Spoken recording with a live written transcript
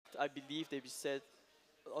I believe they said,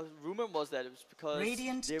 rumor was that it was because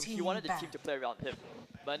he wanted the team to banned. play around him.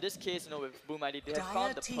 But in this case, with Boom ID, they have Dire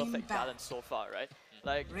found the team perfect banned. balance so far, right?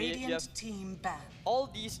 Like you Radiant have team banned. all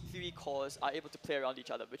these 3 cores are able to play around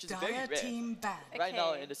each other, which is very Dire rare. team banned. Right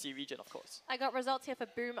now Okay. in the C region, of course. I got results here for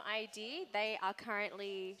Boom ID. They are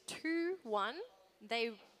currently 2-1.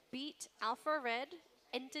 They beat Alpha Red,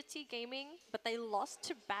 Entity Gaming, but they lost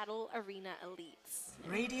to Battle Arena Elites.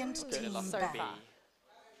 Radiant team So banned. far.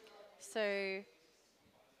 So,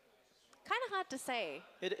 kind of hard to say.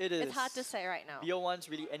 It is. It's hard to say right now. BO1's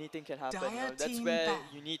really anything can happen. Dire That's team where banned.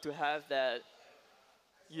 you need to have that.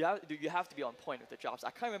 You have to be on point with the drafts. I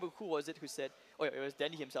can't remember who was it who said. Oh, yeah, it was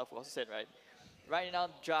Danny himself who also said, right? Right now,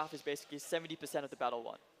 the draft is basically 70% of the battle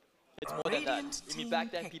won. It's more than that. I mean,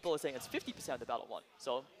 back then people were saying it's 50% of the battle won.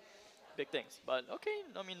 So, big things. But okay,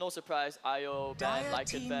 I mean, no surprise. IO ban, Dire Lycan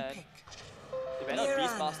team ban. pick. They ban out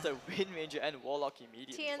Beastmaster, Wind Ranger, and Warlock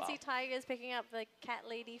immediately. TNC Wow. Tigers picking up the cat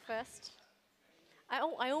lady first. I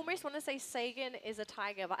almost want to say Sagan is a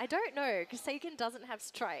tiger, but I don't know because Sagan doesn't have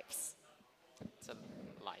stripes. It's a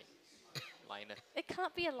lie. Lioness. It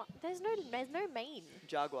can't be a there's no mane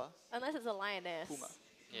Jaguar, unless it's a lioness. Puma,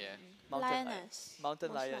 Yeah. Lioness. Mountain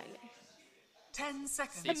most lion. likely. 10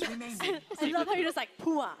 seconds remaining. I love how you're just like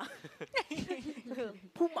Puma.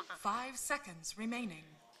 Puma. 5 seconds remaining.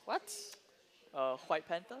 What? White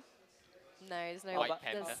Panther? No, there's no White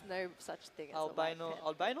there's panther. no such thing as a white panther.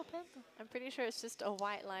 Albino Panther? I'm pretty sure it's just a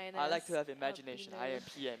white lioness. I like to have imagination. I am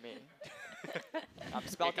albino. PMA. I'm Here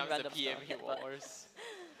spouting comes the random PM stuff. but- wars.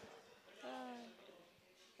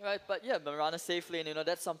 Right, but yeah, Mirana safe lane,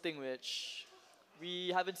 that's something which we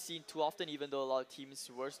haven't seen too often, even though a lot of teams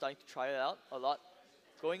were starting to try it out a lot,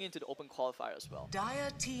 going into the open qualifier as well. Dire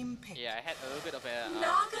team pick. Yeah, I had a little bit of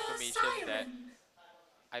information that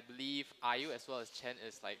I believe IU as well as Chen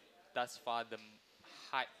is like thus far the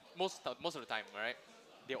most of the time, right?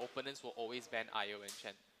 Their opponents will always ban IU and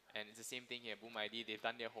Chen, and it's the same thing here. Boom ID, they've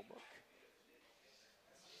done their homework.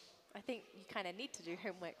 I think you kind of need to do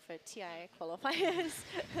homework for TI qualifiers.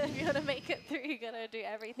 If you want to make it through, you got to do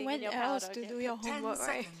everything When in your power else to do your 10 homework,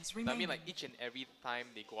 right? seconds But I remaining. mean, like each and every time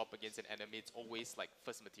they go up against an enemy, it's always like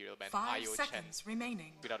first material ban, 5 IU Chen, seconds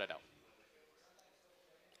remaining. without a doubt.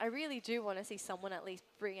 I really do want to see someone at least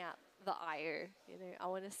bring out the IO. I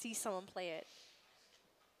want to see someone play it.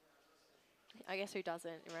 I guess who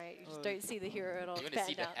doesn't, right? You just don't see the hero at all. You want to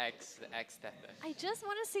see stand out. the X Tether. I just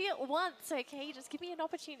want to see it once, okay? Just give me an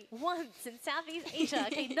opportunity. Once in Southeast Asia,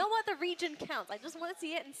 okay? No other region counts. I just want to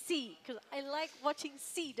see it and see, because I like watching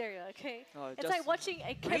C, Daria, okay? Oh, It's just like watching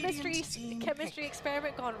a chemistry team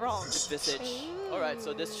experiment gone wrong. Visage. Alright,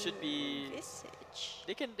 so this should be... Visage.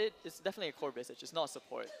 It's definitely a core Visage, it's not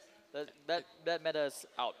support. That meta is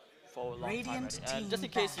out for a long time Radiant already. And team just in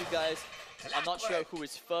case you guys are not sure who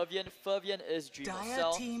is Fervian, Fervian is Dream of Dire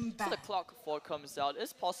Cell. team So the back. Clock 4 comes out,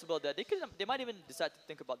 it's possible that they might even decide to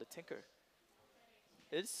think about the Tinker.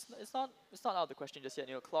 It's not out of the question just yet,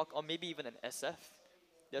 Clock, or maybe even an SF.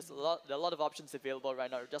 There are a lot of options available right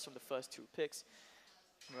now just from the first 2 picks.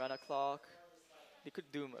 Mirana Clock. They could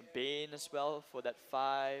do a Bane as well for that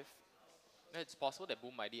 5. No, it's possible that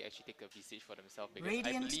Boom ID actually take a Visage for themselves because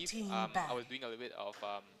Radiant I believe team I back. was doing a little bit of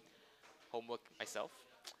homework myself.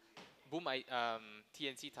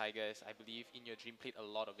 TNC Tigers, I believe in your dream played a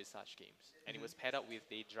lot of Visage games, and it was paired up with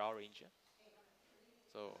the Drow Ranger.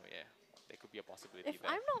 So yeah, there could be a possibility If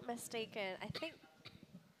there. I'm not mistaken, I think...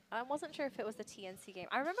 I wasn't sure if it was the TNC game.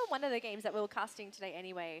 I remember one of the games that we were casting today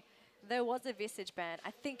anyway. There was a Visage ban.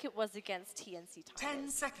 I think it was against TNC Tigers. 10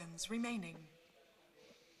 seconds remaining.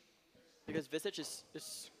 Because Visage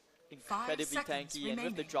is incredibly seconds tanky, and with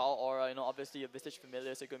the remaining. draw aura, obviously a Visage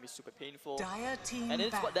familiar is going to be super painful. Dire team And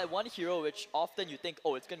it's back. that one hero which often you think,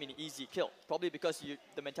 oh, it's going to be an easy kill. Probably because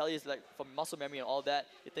the mentality is like, from muscle memory and all that,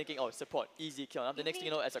 you're thinking, oh, support, easy kill. And the next thing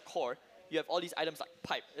you know, as a core, you have all these items like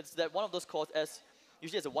Pipe. It's that one of those cores,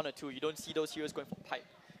 usually as a 1 or 2, you don't see those heroes going for Pipe.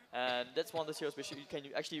 And that's one of those heroes which you can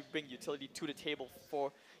actually bring utility to the table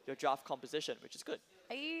for your draft composition, which is good.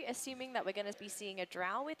 Are you assuming that we're going to be seeing a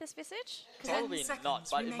Drow with this Visage? 10 Probably not, seconds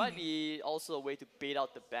but it might remaining. be also a way to bait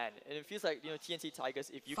out the ban. And it feels like, TNC Tigers,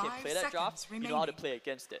 if you can 5 play that draft, seconds you know how to remaining. play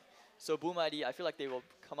against it. So Boom ID, I feel like they will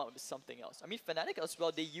come out with something else. I mean, Fnatic as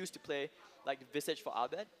well, they used to play like Visage for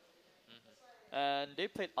Abed. And they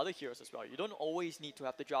played other heroes as well. You don't always need to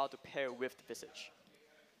have the Drow to pair with the Visage.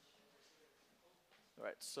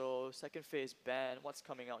 Alright, so second phase ban, what's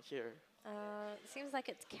coming out here? Seems like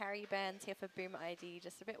it's carry bans here for Boom ID.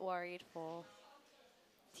 Just a bit worried for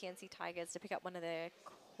TNC Tigers to pick up one of their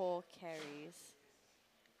core carries.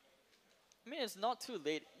 I mean, it's not too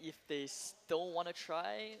late if they still want to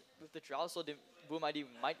try with the Drow, so the Boom ID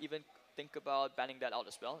might even think about banning that out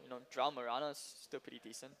as well. You know, Drow Marana is still pretty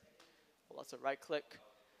decent. Lots of right click.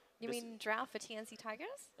 You mean Drow for TNC Tigers?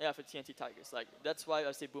 Yeah, for TNT Tigers. Like, that's why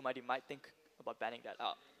I say Boom ID might think about banning that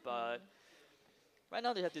out. But right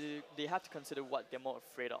now they have to consider what they're more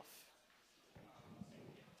afraid of.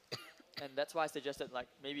 And that's why I suggested like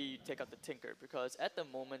maybe you take out the Tinker, because at the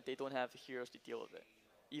moment they don't have the heroes to deal with it,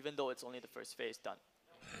 even though it's only the first phase done.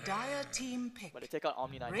 Dire team pick. But they take out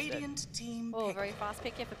Omni Knight instead. Radiant team Oh, pick. very fast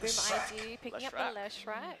pick here for Boom ID, picking up the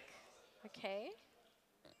Leshrac. Okay.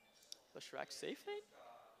 Leshrac safe lane?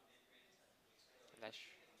 Lash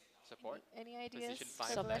support. Any ideas? Position 5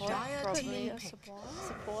 for Lash. Support, Dire probably team a pick.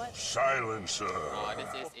 support. Silencer.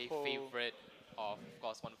 This is a favorite of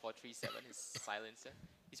course, 1437, his Silencer.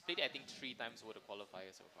 He's played it, I think, 3 times over the qualifier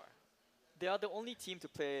so far. They are the only team to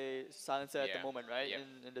play Silencer at the Yeah. moment, right? Yep.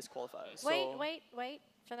 In this qualifier. Wait.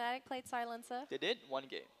 Fnatic played Silencer. They did one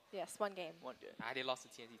game. Yes, one game. One game. They lost to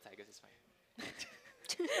TNT Tigers, it's fine.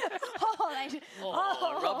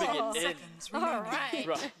 Rubbing it in. Seconds All remaining.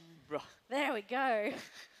 right. Bruh. There we go.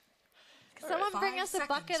 Someone bring 5 us a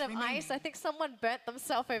bucket seconds of ice. I remaining. think someone burnt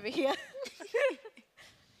themselves over here.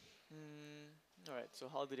 Alright, so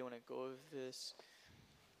how do they want to go with this?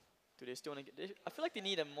 Do they still want to get... I feel like they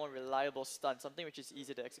need a more reliable stun, something which is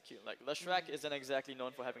easy to execute. Like, Leshrac isn't exactly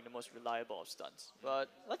known for having the most reliable of stunts. But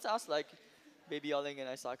let's ask, like, Baby Yoling and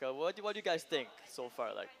Isaka, what do you guys think so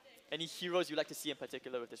far? Like, any heroes you like to see in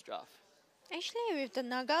particular with this draft? Actually, with the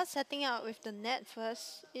Naga setting out with the net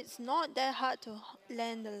first, it's not that hard to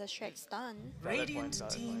land the Leshrac stun. Radiant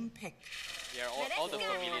valid team pick. Yeah, all the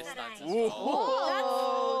familiar stunts as Ooh. well.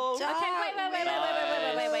 Oh, Okay,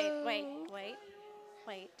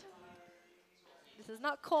 wait. This is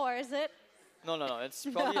not core, is it? No. It's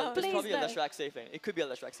probably No, it's please probably a no. Leshrac safe lane. It could be a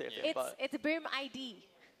Leshrac safe lane, but It's Boom ID.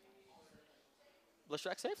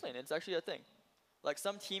 Leshrac safe lane, it's actually a thing. Like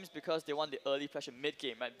some teams, because they want the early pressure mid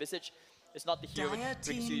game, right? Visage is not the hero Dire which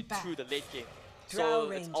brings team you back. to the late game. Drow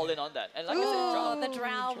So it's all in on that. And like I Oh, said, the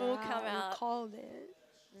Drow will come out. Called it.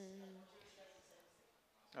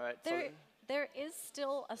 Alright, There is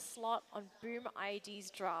still a slot on Boom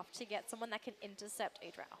ID's draft to get someone that can intercept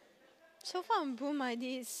a Drow. So far, Boom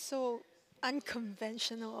ID is so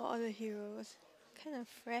unconventional, all the heroes. Kind of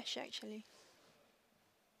fresh, actually.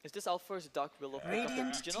 is this our first Dark Willow pick of the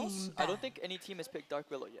Radiant regionals? team I don't back. think any team has picked Dark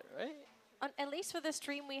Willow yet, right? At least for the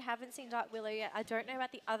stream, we haven't seen Dark Willow yet. I don't know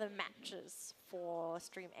about the other matches for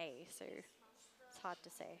Stream A, so it's hard to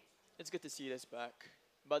say. It's good to see this back.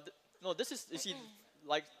 But no, this is, you see,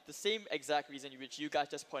 like the same exact reason which you guys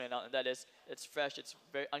just pointed out, and that is it's fresh, it's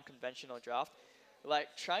very unconventional draft.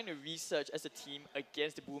 Like trying to research as a team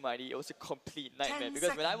against the Boom ID, it was a complete nightmare. 10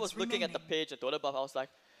 Because when I was seconds looking at the remaining. page at Dota Buff, I was like,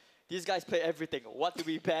 these guys play everything. What do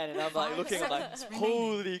we ban? And I'm like 5 looking, I'm like, seconds remaining.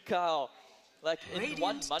 holy cow. Like in Radiant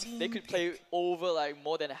 1 month, they team could play over like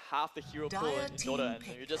more than half the hero pool Dire in team Dota, and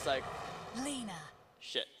pick. you're just like, Lena.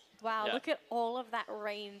 shit. Wow, Yeah. look at all of that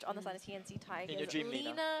range on the side of TNC Tigers. your dream, Lena.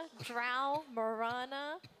 Lena, Drow,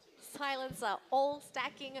 Morana, Silencer, all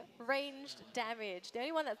stacking ranged damage. The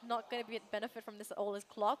only one that's not going to benefit from this at all is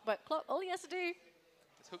Clock, but Clock, all he has to do,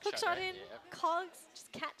 It's hook hook shot, shot right? in, Yeah. cogs,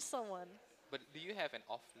 just catch someone. But do you have an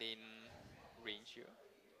off-lane range here?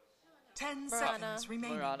 10 Marana. seconds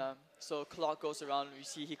remaining. Marana. So Clock goes around, you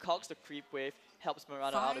see he cogs the creep wave, helps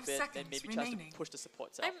Marana out a 5 bit, and seconds maybe tries to remaining. push the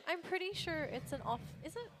supports out. I'm pretty sure it's an off.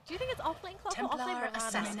 Is it? Do you think it's offlane Clock or offlane Templar Morana?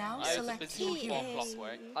 assassin now. I- Select It's your a 4 heroes. o'clock,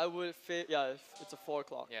 right? I would it's a 4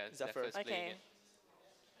 o'clock. Yeah, it's Zephyr. Zephyr's playing Okay. it.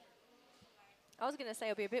 I was gonna say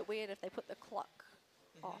it'd be a bit weird if they put the Clock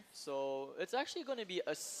off. So it's actually going to be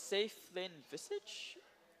a safe lane Visage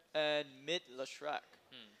and mid Leshrac.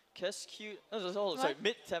 Kescute, sorry,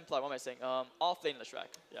 mid Templar, what am I saying? Off lane Leshrac.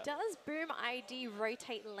 Yeah. Does Boom ID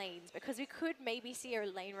rotate lanes? Because we could maybe see a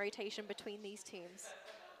lane rotation between these teams.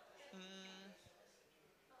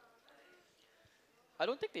 I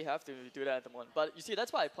don't think they have to do that at the moment. But you see,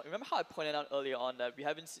 that's why remember how I pointed out earlier on that we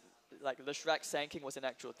haven't like Leshrac Sand was an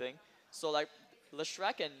actual thing. So like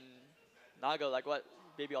Leshrac and Naga, like what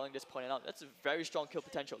Baby Oling just pointed out, that's a very strong kill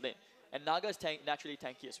potential lane. And Naga is naturally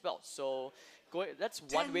tanky as well. So that's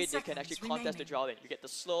one 10 way they can actually seconds contest the remaining. draw lane. You get the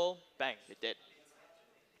slow, bang, you're dead.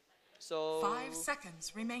 So 5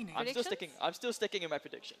 seconds remaining. I'm still sticking in my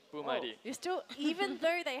prediction. Boom ID. You're still, even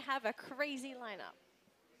though they have a crazy lineup.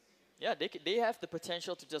 Yeah, they have the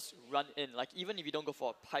potential to just run in. Like even if you don't go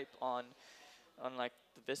for a pipe on like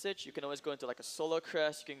the Visage, you can always go into like a Solar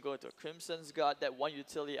Crest. You can go into a Crimson's Guard. That one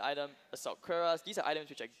utility item, a Salkuras. These are items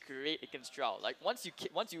which are great against Drow. Like once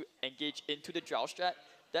you engage into the Drow strat,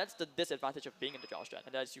 That's the disadvantage of being in the Drow strat,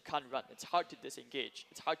 and that is you can't run. It's hard to disengage.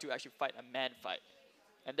 It's hard to actually fight a man fight.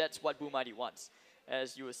 And that's what Boom ID wants.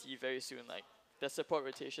 As you will see very soon, like the support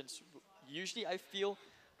rotations usually I feel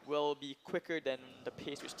will be quicker than the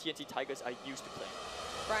pace which TNC Tigers are used to playing.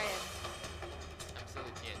 Brian, I'm still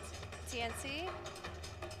with TNC. TNC?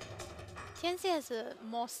 TNC has a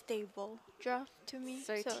more stable draft to me.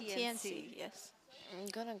 So TNC. Yes. I'm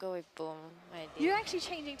gonna go with Boom ID. You're actually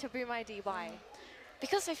changing to Boom ID. Why?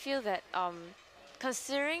 Because I feel that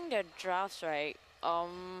considering the drafts, right,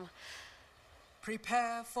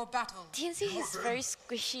 Prepare for battle. TNC is very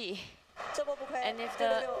squishy. And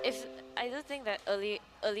if I do think that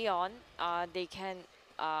early on, they can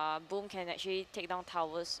Boom can actually take down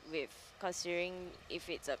towers with, considering if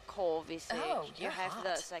it's a core visage, Oh, you you're have the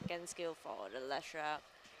hot. second skill for the Leshrac.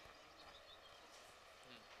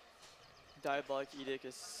 Diabolic Edict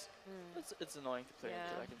is it's annoying to play.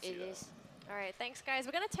 Yeah, I can see it that. is. All right, thanks guys.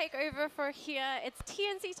 We're gonna take over for here. It's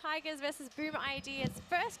TNC Tigers versus Boom ID. It's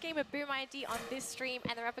first game of Boom ID on this stream,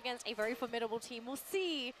 and they're up against a very formidable team. We'll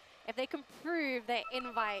see if they can prove their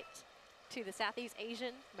invite to the Southeast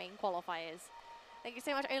Asian main qualifiers. Thank you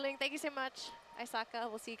so much, Oling. Thank you so much, Isaka.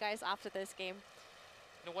 We'll see you guys after this game.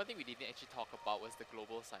 You know, one thing we didn't actually talk about was the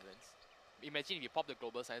global silence. Imagine if you pop the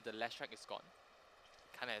global silence, the Leshrac is gone.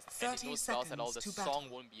 Kind of has any 30 no spells at all. The seconds to song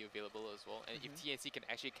battle. won't be available as well. And if TNC can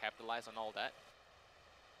actually capitalize on all that,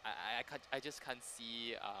 I just can't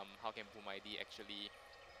see how can Boom ID actually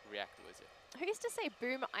react towards it. Who's to say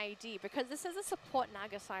Boom ID? Because this is a support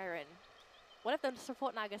Naga Siren. What if the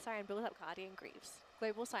support Naga Siren builds up Guardian Greaves?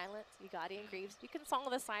 Global Silence, you Guardian Greaves. You can Song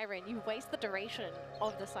of the Siren. You waste the duration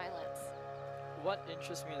of the silence. What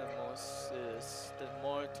interests me the most is the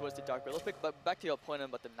more towards the Dark Willow pick, but back to your point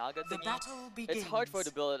about the Naga The thingy, battle begins. it's hard for it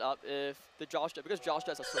to build it up if the Drow strat, because Drow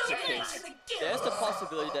strats are so quick pace. There's the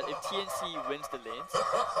possibility that if TNC wins the lanes,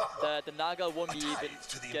 that the Naga won't be even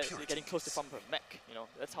getting close to farm per mech. You know,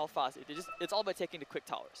 that's how fast it's all by taking the quick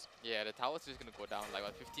towers. Yeah, the tower's just gonna go down. Like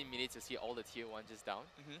what, 15 minutes to see all the tier 1 just down.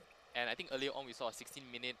 And I think earlier on we saw a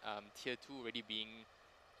 16-minute tier 2 already being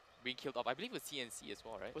killed off. I believe it was TNC as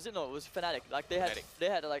well, right? Was it? No, it was Fnatic. Like they had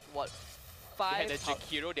Fnatic. like what, They had five? the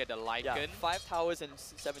Jakiro, they had the Lycan. Yeah, 5 towers in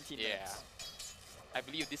 17 Yeah. minutes. I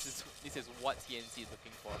believe this is what TNC is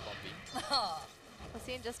looking for probably. We'll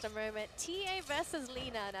see in just a moment. TA versus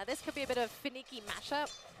Lina. Now this could be a bit of a finicky matchup.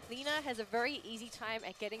 Lina has a very easy time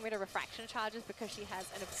at getting rid of refraction charges because she has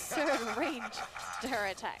an absurd range to her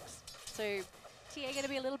attacks. So TA going to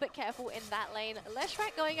be a little bit careful in that lane.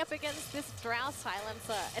 Leshrac going up against this Drow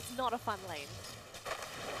Silencer. It's not a fun lane.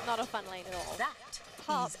 Not a fun lane at all. That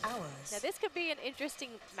Top. is ours. Now this could be an interesting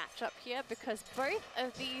matchup here because both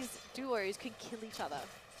of these duos can kill each other.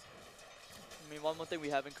 I mean, one more thing we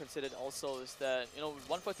haven't considered also is that, you know,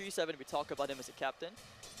 1437, we talk about him as a captain,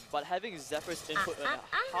 but having Zephyr's input on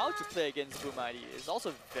how to play against Boom ID is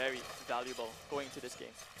also very valuable going into this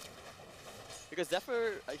game. Because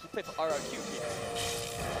Zephyr, he played for RRQ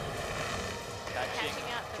here. Catching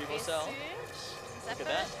out the Primo Cell. Visage. Look Zephyr at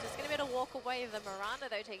that. just going to be able to walk away. The Miranda,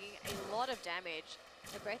 though, taking a lot of damage.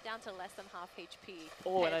 They're both down to less than half HP.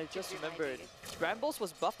 Oh, and I compared to just Boom remembered, ID. Brambles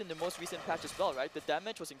was buffed in the most recent patch as well, right? The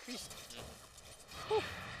damage was increased.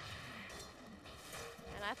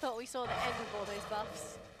 And I thought we saw the end of all those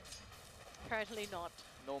buffs. Apparently not.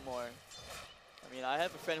 No more. I mean, I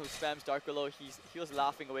have a friend who spams Dark Willow. He was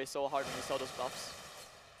laughing away so hard when he saw those buffs.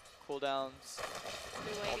 Cooldowns.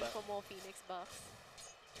 We're all waiting that. for more Phoenix buffs.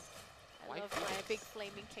 I Why love Phoenix? my big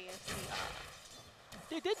flaming KFC.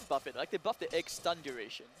 They did buff it, like they buffed the egg stun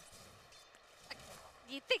duration.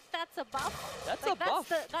 You think that's a buff? That's Like, a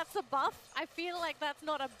buff. That's a buff? I feel like that's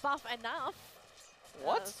not a buff enough.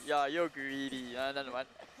 What? Yes. Yeah, you're greedy. No, what?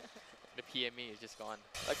 The PMA is just gone.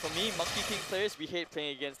 Like for me, Monkey King players, we hate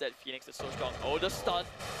playing against that Phoenix that's so strong. Oh, the stun.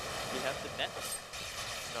 We have the net.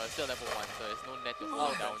 No, it's still level 1, so there's no net to More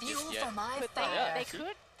hold down fuel just yet. for my Could they? fire. Yeah, They see?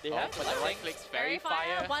 could. They Oh, have, but but the I right think clicks very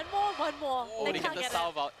fire. One more, one more. Oh, they get can't the get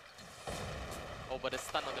salve out. Oh, but the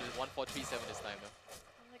stun onto the 1437 this time though.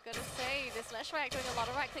 I gotta say, this Leshrac doing a lot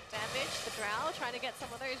of right-click damage. The Drow trying to get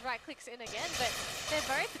some of those right-clicks in again, but they're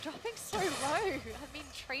both dropping so low. I mean,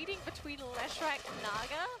 trading between Leshrac and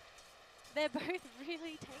Naga, they're both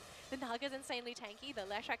really tanky. The Naga's insanely tanky. The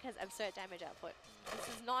Leshrac has absurd damage output. This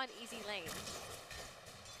is not an easy lane.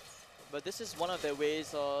 But this is one of their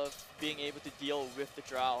ways of being able to deal with the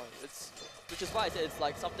Drow. Which is why I said it's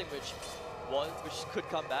like something which could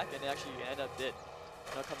come back, and it actually end up did.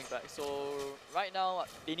 Not coming back. So right now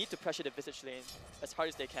they need to pressure the Visage lane as hard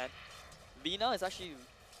as they can. Lina is actually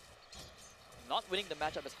not winning the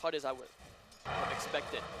matchup as hard as I would have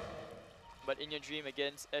expected. But in your dream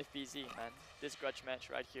against FBZ, man, this grudge match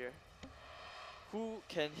right here. Who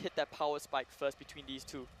can hit that power spike first between these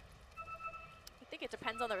two? I think it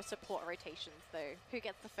depends on the support rotations, though. Who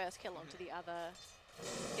gets the first kill onto the other?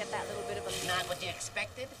 Get that little bit of a... Not what you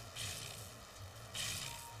expected?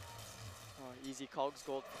 Oh, easy cogs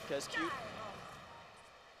gold for KSQ. And,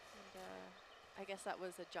 I guess that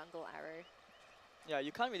was a jungle arrow. Yeah,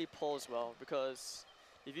 you can't really pull as well because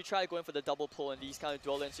if you try going for the double pull in these kind of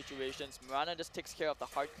dual lane situations, Mirana just takes care of the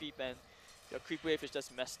hard creep and your creep wave is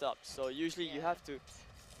just messed up. So usually you have to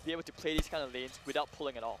be able to play these kind of lanes without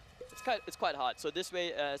pulling at all. It's quite hard. So this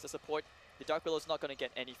way, as a support, the Dark Willow is not going to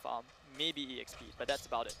get any farm, maybe EXP, but that's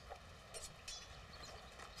about it.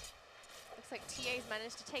 Looks like TA's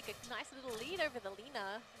managed to take a nice little lead over the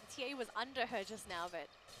Lina. TA was under her just now, but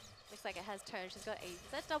looks like it has turned. She's got a... Is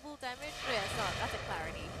that double damage? Oh, yeah, it's not. That's a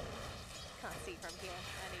clarity. Can't see from here.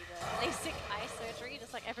 I need a LASIK eye surgery,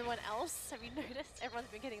 just like everyone else. Have you noticed? Everyone's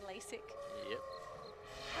been getting LASIK. Yep.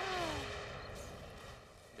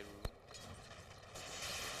 The room.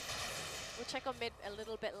 We'll check on mid a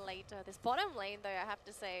little bit later. This bottom lane, though, I have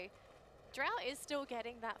to say, Drow is still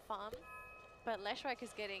getting that farm, but Leshrac is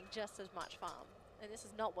getting just as much farm. And this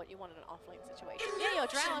is not what you want in an offlane situation. Yeah, your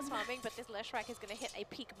Drow is farming, but this Leshrac is going to hit a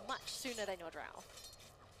peak much sooner than your Drow.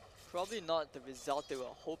 Probably not the result they were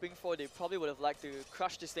hoping for. They probably would have liked to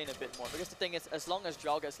crush this lane a bit more. Because the thing is, as long as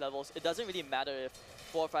Drow gets levels, it doesn't really matter if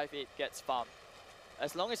 458 gets farmed.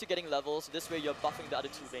 As long as you're getting levels, this way you're buffing the other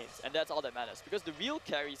two lanes. And that's all that matters. Because the real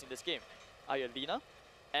carries in this game are your Lina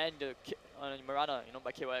and the Mirana, you know,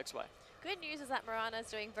 by KYXY. Good news is that Mirana is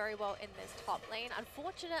doing very well in this top lane.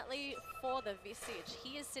 Unfortunately for the Visage,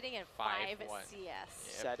 he is sitting at 5 CS. Yep.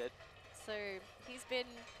 Said it. So he's been,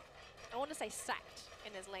 I want to say, sacked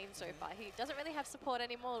in his lane so far. He doesn't really have support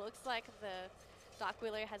anymore. It looks like the Dark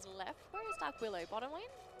Willow has left. Where is Dark Willow? Bottom lane?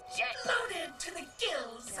 Loaded to the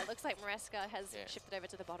gills. Yeah, it looks like Maresca has shifted over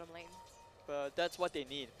to the bottom lane. But that's what they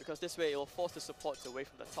need, because this way it will force the supports away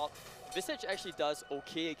from the top. Visage actually does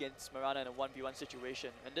okay against Mirana in a 1v1 situation.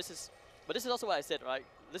 And this is, but this is also what I said, right?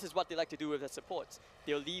 This is what they like to do with their supports.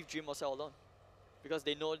 They'll leave Dream or Cell alone, because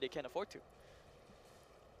they know they can't afford to.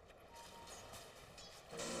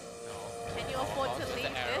 Can you afford to leave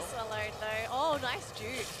this alone, though? Oh, nice juke.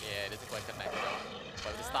 Yeah, it doesn't quite connect though.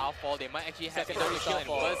 But with the Starfall, they might actually have Secondary a kill and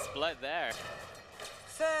Starfall. first blood there.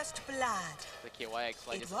 First blood. The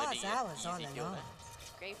KYXY It just was letting ours all easy kill along.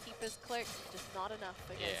 there. Gravekeeper's cloak, just not enough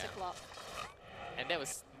against Yeah. a clock. And that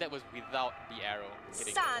was without the arrow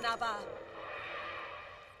hitting. Sanaba.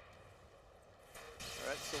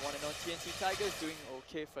 Alright, so 1-0 TNC Tigers doing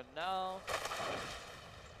okay for now.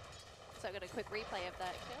 So I'm going to quick replay of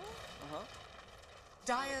that kill.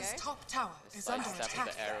 Dyer's Okay. top tower is under Sidestepping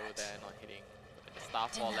attack. the arrow there, not hitting. But the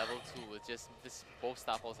Starfall level 2 with just this, both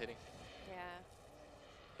Starfalls hitting. Yeah.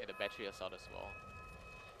 Yeah, the battery assault as well.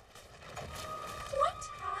 What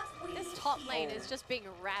have we This top lane here? is just being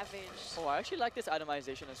ravaged. Oh, I actually like this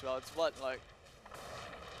itemization as well. It's what like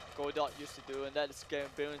Godot used to do, and that is getting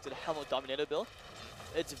built into the Helmet Dominator build.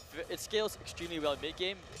 It scales extremely well mid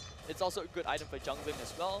game. It's also a good item for jungling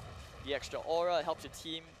as well. The extra aura helps your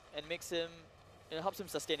team and makes him, it helps him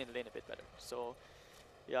sustain in the lane a bit better. So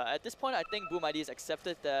yeah, at this point I think Boom ID has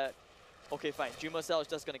accepted that, okay fine, Dreamer Cell is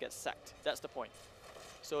just gonna get sacked. That's the point.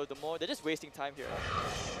 So the more, they're just wasting time here.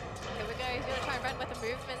 Here we go, he's going to try and run with the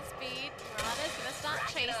movement speed. Mirana's going to start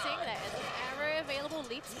chasing. There is an arrow available.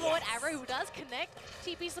 Leaps forward, arrow does connect.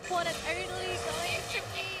 TP support is only going to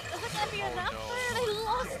be... Is it going to be enough? no. They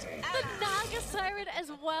lost the Naga Siren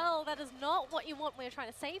as well. That is not what you want when you're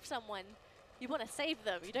trying to save someone. You want to save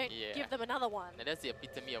them. You don't Yeah. give them another one. And that's the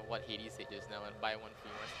epitome of what Hades said just now, and buy one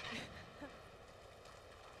free one.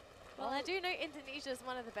 Well, I do know Indonesia is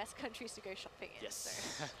one of the best countries to go shopping in.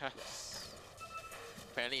 Yes. So.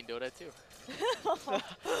 Apparently in Dota too.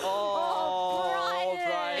 Oh,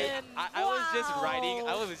 Brian! I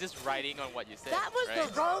was just riding on what you said. That was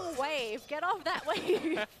right? the wrong wave. Get off that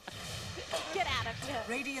wave. Get out of here.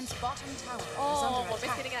 Radiant's bottom tower is Oh, under we're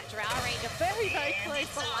attack. getting that drow range. Very, very close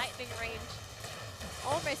to lightning range.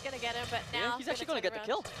 Almost going to get him, but now Yeah, he's actually going to get the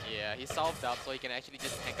kill. Yeah, he solved up so he can actually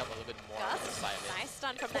just tank up a little bit more on the Gus, side. nice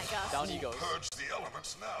stun from that Gus. Down he goes. Purge the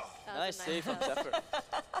elements now. That was Nice a save from stun. Zephyr.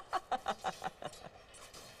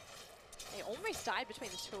 They almost died between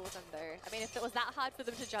the two of them, though. I mean, if it was that hard for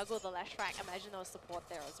them to juggle the Leshrac, imagine there was support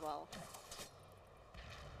there as well.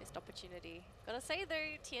 Missed opportunity. Gotta say,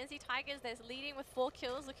 though, TNC Tigers, they're leading with 4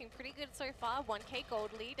 kills, looking pretty good so far. 1k gold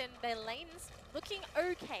lead, and their lanes looking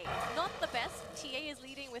okay. Not the best. TA is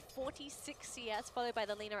leading with 46 CS, followed by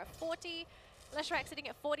the Lina at 40. Leshrac sitting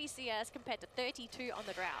at 40 CS compared to 32 on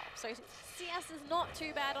the Drow. So CS is not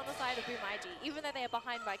too bad on the side of Boom ID. Even though they are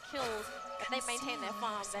behind by kills, if they maintain their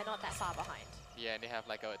farm, they're not that far behind. Yeah, and they have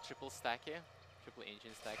like a triple stack here. Triple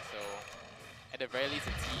ancient stack, so at the very least,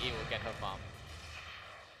 the TA will get her farm.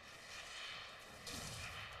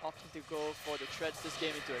 Opting to go for the treads this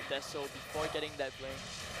game into a Deso before getting that blink.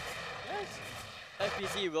 Yes.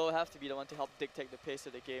 FBZ will have to be the one to help dictate the pace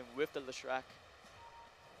of the game with the Leshrac.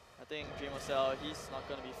 I think Dreamercell, he's not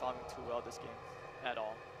going to be farming too well this game at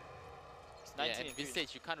all. It's 19 Yeah, and at this stage,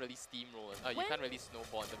 you can't really steamroll. You can't really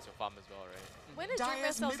snowball in terms of farm as well, right? When is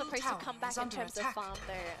Dreamercell supposed to come back in terms of farm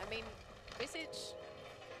though? I mean, Visage,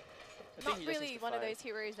 not really one of those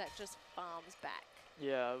heroes that just farms back.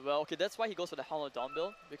 Yeah, well, okay, that's why he goes for the Hound of Dawn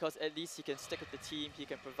build, because at least he can stick with the team, he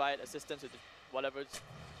can provide assistance with whatever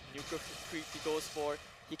neutral creep he goes for.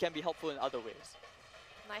 He can be helpful in other ways.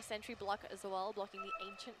 Nice entry block as well, blocking the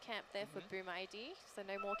ancient camp there for Boom ID. So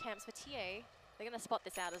no more camps for TA. They're going to spot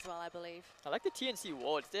this out as well, I believe. I like the TNC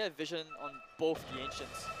wards. They have vision on both the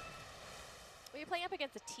ancients. Well, you're playing up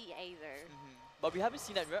against a TA though. But we haven't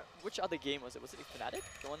seen that. Which other game was it? Was it Fnatic?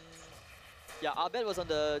 The one? Yeah, Abed was on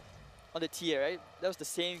the TA, right? That was the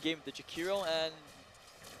same game with the Jakiro, and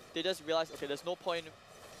they just realized, okay, there's no point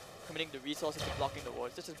committing the resources to blocking the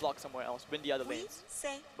wards. Let's just block somewhere else, win the other lanes.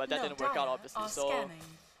 But that didn't work out, obviously. So,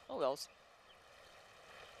 oh well.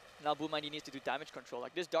 Now Boom ID needs to do damage control.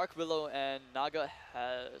 Like this Dark Willow and Naga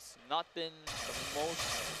has not been the most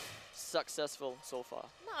successful so far.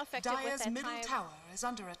 Not effective with Dire's their middle time. tower is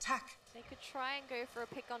under attack. They could try and go for a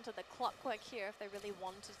pick onto the Clockwork here if they really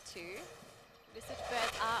wanted to. Visage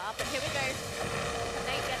Birds are up, and here we go. Can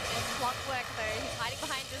they get this Clockwork though? He's hiding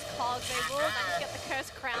behind his cogs. They will manage to get the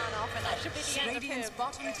Cursed Crown off, and that should be the end of Radiant's him.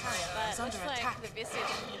 bottom tower But is under looks like attack. the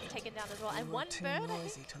Visage is taken down as well. And one bird, I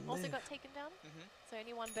think, also got taken down. So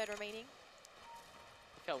only one bird remaining.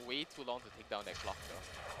 It felt way too long to take down that clock though.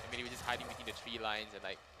 I mean, he was just hiding between the tree lines and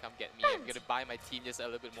like, come get me. I'm gonna buy my team just a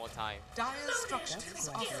little bit more time. Dire's structures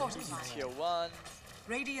are fortified. Tier 1.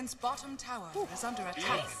 Radiant's bottom tower is under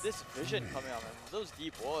attack. This vision coming out, man. Those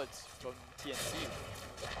deep wards from TNC.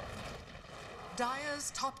 Dire's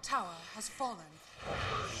top tower has fallen.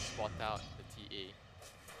 Spot out the TA.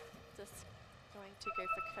 Just going to go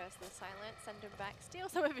for Curse the Silent, send him back, steal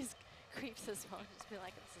some of his creeps as well. Just be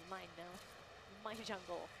like, this is mine now. My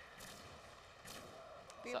jungle.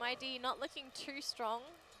 Boom ID not looking too strong,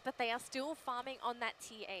 but they are still farming on that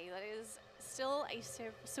TA. That is still a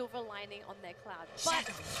silver lining on their cloud. But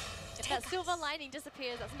if that silver lining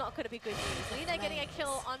disappears, that's not going to be good news. Lina getting a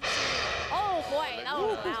kill onto... Oh boy, that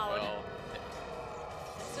was loud. Well,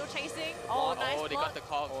 Still chasing. Oh, nice they block. got the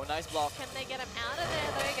call. Oh, nice block. Can they get him out of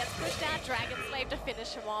there though? Gets pushed out, Dragon Slave to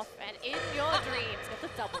finish him off. And in your dreams,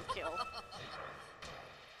 gets a double kill.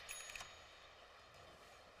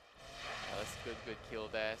 That's good kill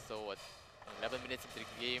there. So what? 11 minutes into the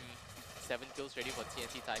game, 7 kills ready for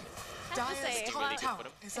TNC Tigers. I have to say, Dire's if top I tower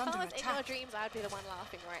is if I under was in your attack. dreams, I'd be the one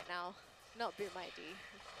laughing right now. Not Boom ID.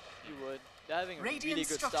 You would. They're having a Radiant really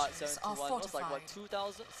good start, structures 7-1. are What's like, what,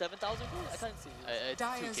 fortified. 2,000? 7,000 goals? I can't see. It's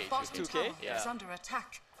Dire's 2K. bottom 2K? tower Yeah. is under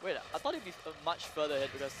attack. Wait, I thought it'd be much further ahead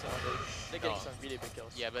because they're getting No. some really big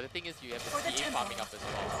kills. Yeah, but the thing is, you have the For the TA temple. farming up as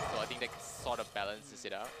well. So I think that sort of balances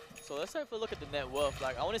it out. So let's have a look at the net worth.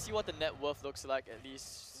 Like, I want to see what the net worth looks like at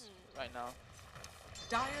least right now.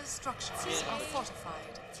 Dire's structures are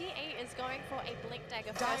fortified. TA is going for a Blink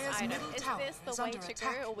Dagger Dire's first item. middle Is tower this the is way under to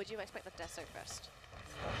attack. go, or would you expect the Deso first?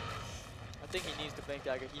 I think he needs to blink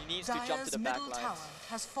dagger. He needs to jump to Dire's the back middle tower lines.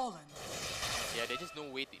 has fallen. Yeah, there's just no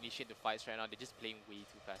way to initiate the fights right now. They're just playing way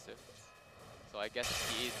too passive. So I guess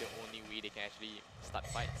TA is the only way they can actually start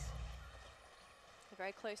fights. They're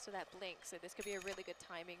very close to that Blink, so this could be a really good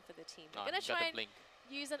timing for the team. They're Ah, going you to got try the and blink.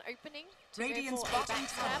 use an opening to Radiant's go for a bottom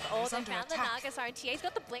backstab. tower Oh, is they under found the attack. Nagasar, and TA's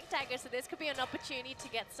got the Blink Dagger, so this could be an opportunity to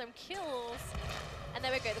get some kills. And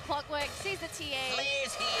there we go, the Clockwork sees the TA.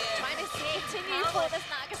 Trying to continue for this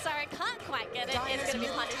Nagasar and can't quite get it. It's Dire's going to be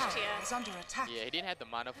middle punished tower here. is under attack. Yeah, he didn't have the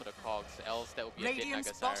mana for the cogs, else that would be a dead Radiant's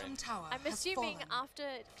Naga bottom Siren. tower I'm has assuming fallen. after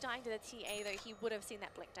dying to the TA, though, he would have seen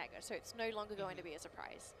that Blink Dagger, so it's no longer going to be a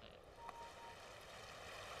surprise.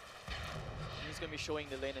 He's going to be showing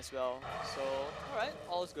the lane as well. So, alright,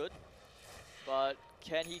 all is good. But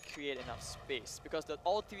can he create enough space? Because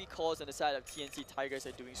all 3 cores on the side of TNC Tigers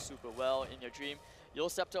are doing super well in your dream. Your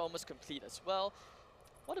Scepter almost complete as well.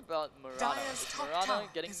 What about Mirana? Dire's Is top Mirana tower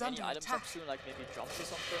getting is any under items attack. up soon, like maybe drums or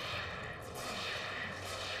something?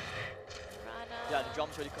 Rana. Yeah, the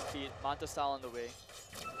drums already complete. Manta style on the way.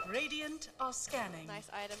 Radiant are scanning. Nice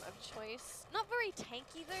item of choice. Not very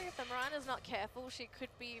tanky though. If the Mirana's not careful, she could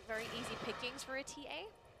be very easy pickings for a TA.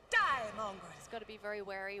 Die, Mongrel. She's got to be very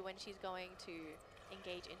wary when she's going to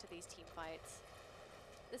engage into these team fights.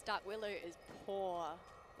 This Dark Willow is poor.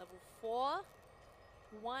 Level 4,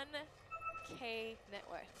 1k net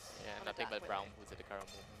worth. Yeah, on a nothing Dark but Willow. brown boots at the current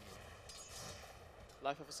moment.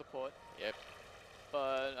 Life of a support. Yep.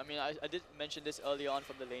 But I mean, I did mention this early on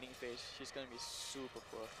from the laning phase. She's going to be super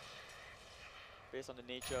poor. Based on the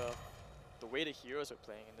nature of the way the heroes are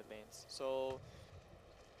playing in the lanes. So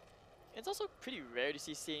it's also pretty rare to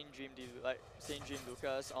see Saint Dream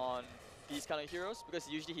Lucas on these kind of heroes, because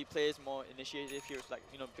usually he plays more initiative heroes, like,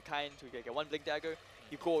 you know, the kind who get one blink dagger,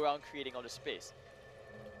 you go around creating all the space.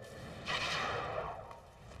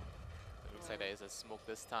 It looks like there is a smoke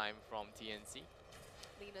this time from TNC.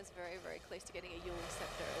 Lena's very, very close to getting a Yule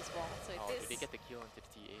Scepter as well. So Oh, this, did they get the kill into the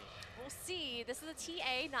TA? we'll see. This is a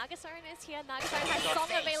TA. Nagasiren is here. Nagasiren has song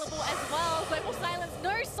available as well. Global Silence,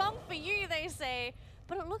 no song for you, they say.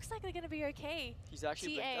 But it looks like they're going to be okay. He's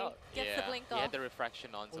actually blinked TA out. gets the blink he off. had the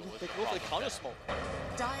refraction on, so Oh, it was they the go for the problem counter there. smoke.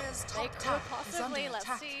 Dire's They top could tower is possibly, under let's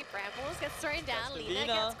attack. see, Brambles gets thrown down, That's the Lena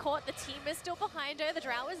Lina. gets caught, the team is still behind her, the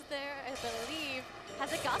Drow is there, I believe,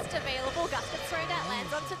 has a Gust available, Gust gets thrown down,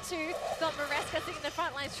 lands onto 2, got Mareska sitting in the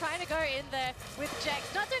front lines, trying to go in there with Jex,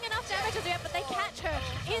 not doing enough damage as yet, but they catch her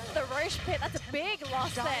in the Roche pit, that's a big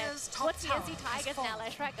loss there. Dire's top What's TNC tower has Tigers now?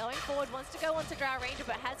 fallen. Leshrac going forward, wants to go onto Drow Ranger,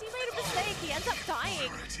 but has he made a mistake? He ends up dying.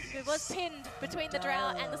 It was pinned between the Drow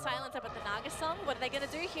and the Silencer, but the Naga song, what are they going to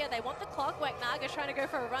do here? They want the clockwork. Naga's trying to go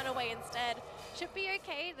for a runaway instead. Should be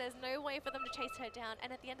okay. There's no way for them to chase her down.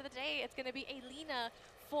 And at the end of the day, it's going to be a Lina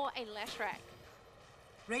for a Leshrac.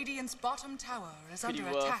 Radiant's bottom tower is Pretty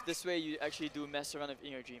under worth. attack. This way you actually do mess around with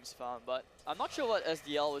In Your Dreams farm, but I'm not sure what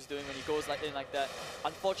SDL was doing when he goes like in like that.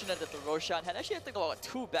 Unfortunate that the Roshan had actually, I think, about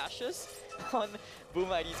 2 bashes on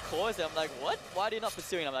Boom ID's cores, and I'm like, what? Why are they not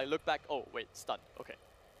pursuing? I'm like, look back, oh wait, stun, okay.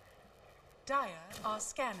 Dire are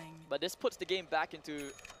scanning. But this puts the game back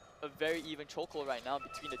into a very even chokehold right now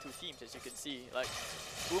between the two teams, as you can see. Like,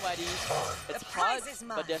 Boom ID, it's hard,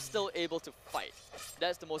 but they're still able to fight.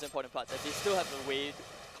 That's the most important part, that they still have a way to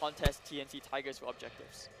contest TNC Tigers for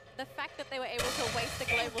objectives. The fact that they were able to waste the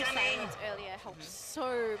Global Silence earlier helped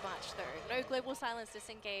so much though. No Global Silence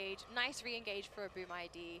disengage, nice re-engage for a Boom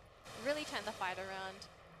ID. Really turned the fight around.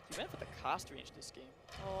 He went for the cast range this game.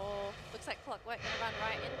 Oh, looks like Clockwork gonna run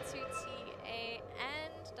right into TA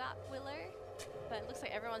and Dark Willow. But it looks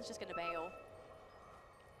like everyone's just gonna bail.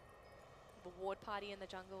 The ward party in the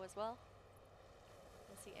jungle as well.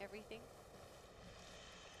 Let's see everything.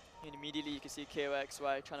 And immediately you can see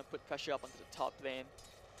KOXY trying to put pressure up onto the top lane.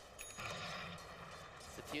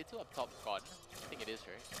 Is the tier 2 up top gone? I think it is,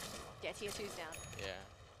 right? Yeah, tier 2's down. Yeah.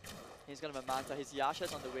 He's gonna have a Manta. His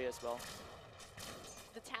Yasha's on the way as well.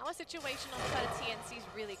 The tower situation on the side of TNC is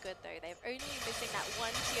really good though. They're only missing that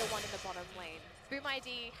one tier 1 in the bottom lane. Boom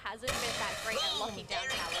ID hasn't been that great at locking down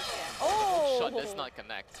towers yet. Oh! Shot does not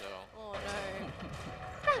connect, so Oh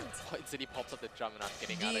no. instantly pops up the drum and I'm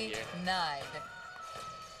getting out of here. Denied.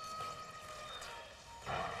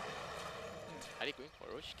 Are they going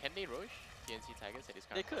for Roche? Can they Roche? TNC Tigers at this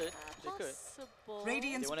They current could. They could. Possible.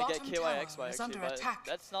 Radiant's They want to get bottom tower KYXY is actually, under but attack.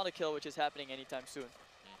 that's not a kill which is happening anytime soon.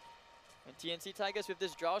 And TNC Tigers with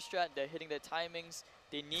this Drow strat, they're hitting their timings.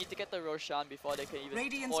 They need to get the Roshan before they can even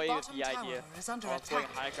Radiant's toy with bottom the tower idea is under of going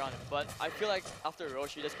attack. high ground. But I feel like after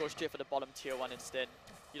Roche, you just go straight for the bottom tier 1 instead.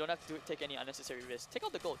 You don't have to take any unnecessary risks. Take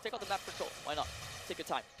out the gold, take out the map control. Why not? Take your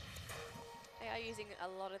time. They are using a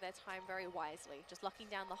lot of their time very wisely. Just locking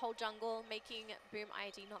down the whole jungle, making Boom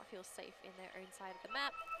ID not feel safe in their own side of the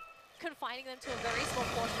map. Confining them to a very small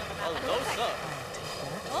portion of the map. Oh, And it no looks like- sir.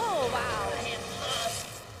 Oh, wow.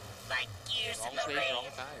 Wrong place, wrong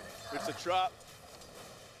time. It's a trap.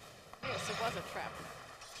 Yes, it was a trap.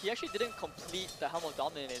 He actually didn't complete the Helm of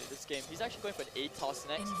Dominator this game. He's actually going for the ATOS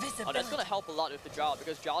next. Oh, that's Invisibility. going to help a lot with the Drow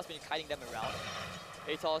because Drow's been kiting them around.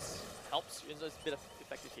 ATOS helps, it's a bit of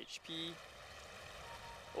effective HP.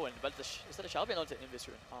 Oh, and but is that a Shadow Blade? No, it's an Invis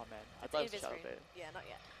rune. Oh man, I thought it was a Shadow Invis Blade. rune. Yeah, not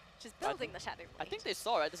yet. She's building the Shadow I think they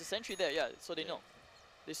saw, right? There's a sentry there, yeah, so they know.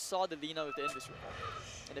 They saw the Lina with the Invis rune.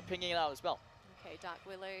 And they're pinging it out as well. Okay, Dark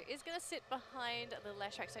Willow is going to sit behind the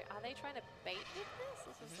Leshrac. So are they trying to bait with this?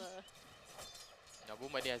 This is a... Now Boom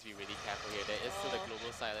ID has to be really careful here. There is still the global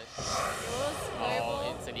silence. Yours, Oh,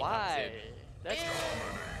 Global. instantly Why? comes in.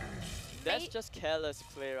 That's They- just careless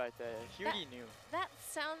play right there. He already knew. That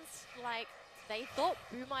sounds like they thought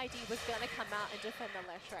Boom ID was going to come out and defend the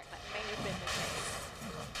Leshrac. That may have been the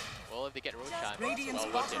case. Well, if they get Roshan, Radiant's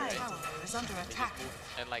well, worth it, bottom right? tower is under They just attack. move,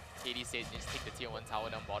 and like KD said, just take the tier 1 tower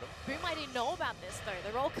down bottom. Boom I didn't know about this though.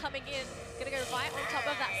 They're all coming in. Gonna go right on top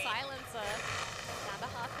of that silencer. Down to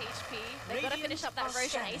half HP. They've got to finish up that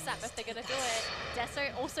Roshan ASAP if they're gonna do it. Deso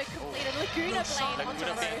also completed Laguna Blade onto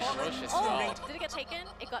Laguna Blade Roche. Roche as Oh, well. did it get taken?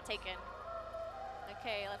 It got taken.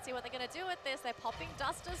 Okay, let's see what they're gonna do with this. They're popping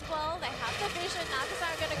dust as well. They have the vision.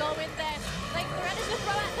 Nagasari gonna go in there. Like they're to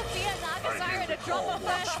throw out the fear. Nagasari to drop a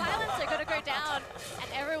first. Silencer gonna go down. And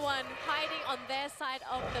everyone hiding on their side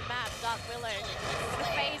of the map. Dark Willow gonna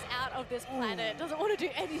phase out of this planet. Doesn't want to do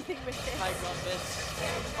anything with this. High ground miss.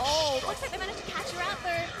 Oh, looks like they managed to catch her out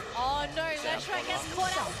though. Oh no, Leshra gets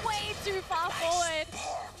caught out way too far forward.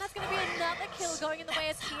 And that's going to be another kill going in the way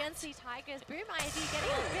of TNC Tigers. Boom ID getting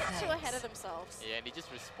a bit too ahead of themselves. Yeah, and they just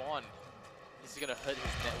respawn. This is gonna hurt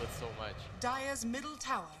his net worth so much. Dire's middle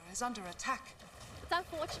tower is under attack. It's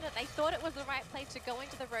unfortunate. They thought it was the right play to go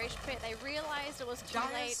into the Roche pit. They realized it was too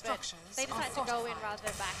Dire's late, but structures they decided to are go in fortified. rather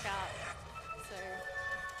than back out.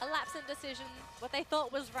 So, a lapse in decision. What they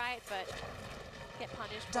thought was right, but get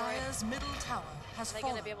punished for it. Dire's middle tower has They're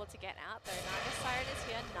going fallen. to be able to get out though. Naga Siren is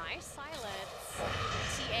here. Nice silence.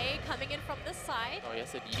 TA coming in from the side. Oh,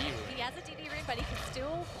 yes, a DD room. He has a DD rune, but he can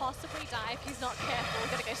still possibly die if he's not careful.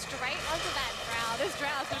 Going to go straight onto that Drow. This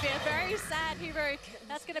Drow is going to be a very sad hero.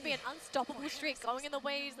 That's going to be an unstoppable streak going in the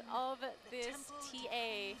ways of this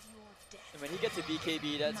TA. And when he gets a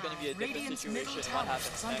BKB, that's going to be a different Radiant's situation middle what tower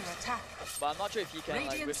happens is under next. attack. But I'm not sure if he can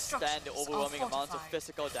like Radiant withstand the structures overwhelming are amounts of fortified.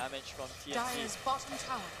 physical damage from TNC. Dire's bottom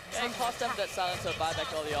tower is And it under cost them attack. that silencer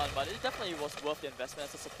buyback early on, but it definitely was worth the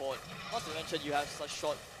investment as a support. Not to mention you have such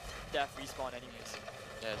short death respawn anyways.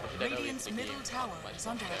 Yeah, especially that early Radiant's in the middle game. tower Much is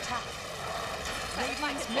more under fair. attack. They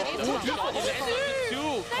Radiant's caught middle Oh, tower he's is ended fallen. with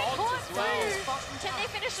two cogs caught as well. Dire's bottom Can they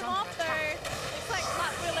tower finish is him under off though? attack. Looks like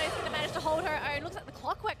Black Willow's going to manage to hold her own. Looks like the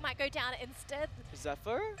Clockwork might go down instead.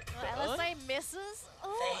 Zephyr? LSA misses.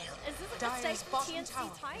 Oh, is this a Dire's mistake from bottom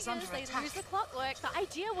TNC tower is under Tigers? They attack. lose the Clockwork. The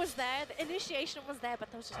idea was there, the initiation was there,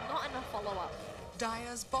 but there was just not enough follow-up.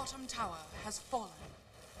 Dire's bottom tower has fallen.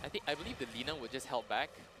 I believe the Lina was just held back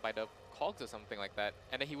by the cogs or something like that,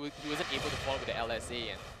 and then he wasn't able to follow with the LSA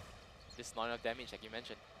and just not enough damage, like you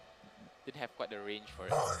mentioned. Didn't have quite the range for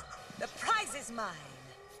it. The prize is mine.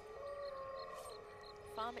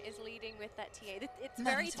 Farm is leading with that TA. It's None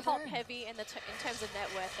very to top learn. heavy in terms of net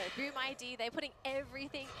worth though. Boom ID, they're putting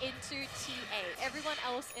everything into TA. Everyone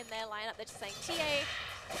else in their lineup, they're just saying, TA,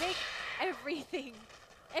 take everything.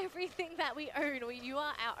 Everything that we own, or you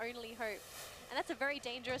are our only hope. And that's a very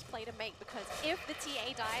dangerous play to make because if the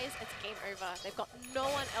TA dies, it's game over. They've got no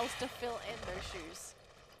one else to fill in those shoes.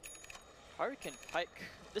 Hurricane Pike.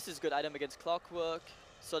 This is a good item against Clockwork,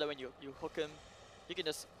 so that when you hook him, he can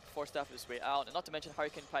just force staff his way out. And not to mention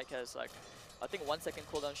Hurricane Pike has like, I think 1 second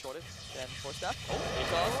cooldown shorter than force staff. Oh,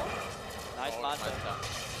 ATOS. Nice Oh, Manta. Manta.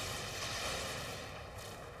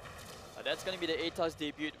 That's going to be the ATOS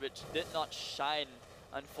debut, which did not shine,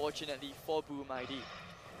 unfortunately, for Boom ID.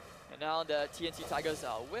 And now the TNC Tigers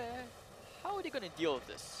are aware. How are they going to deal with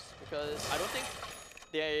this? Because I don't think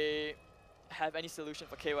they have any solution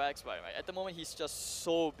for KYX, right? At the moment, he's just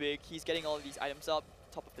so big. He's getting all these items up,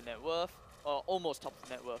 top of the net worth, or almost top of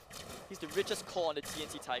the net worth. He's the richest core on the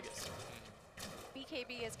TNC Tigers.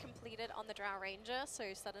 BKB is completed on the Drow Ranger, so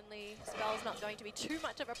suddenly Spell's not going to be too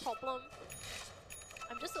much of a problem.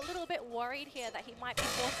 I'm just a little bit worried here that he might be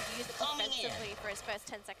forced to use it defensively for his first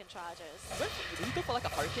 10-second charges. Did he go for like a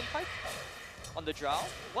Hurricane Pike on the Drow?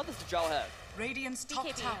 What does the Drow have? Radiant's top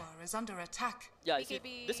BKB. tower is under attack. Yeah, you see,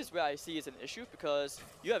 BKB. this is where I see is an issue because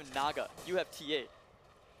you have Naga, you have TA.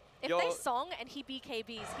 If Yo- they song and he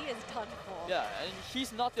BKBs, he is done for. Yeah, and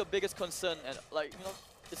he's not your biggest concern, and like, you know,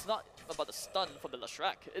 it's not about the stun from the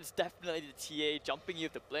Lashrak. It's definitely the TA jumping you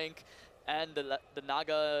with the blink and the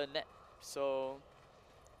Naga net. So,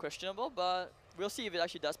 questionable, but we'll see if it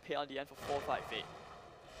actually does pay on the end for 458.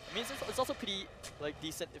 I mean, it's also pretty like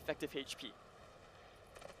decent effective HP.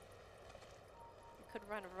 Could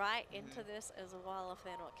run right into this as well if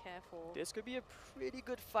they're not careful. This could be a pretty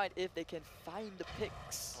good fight if they can find the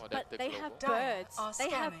picks. Oh, But the they global. have Dire birds. are They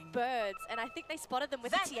have scanning. birds, and I think they spotted them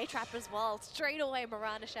with the TA trap as well. Straight away,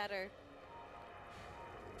 Mirana Shadow.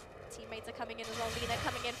 Teammates are coming in as well. Lina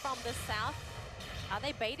coming in from the south. Are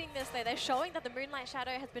they baiting this though? They're showing that the Moonlight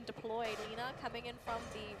Shadow has been deployed. Lina coming in from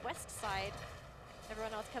the west side.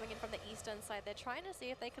 Everyone else coming in from the eastern side. They're trying to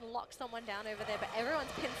see if they can lock someone down over there, but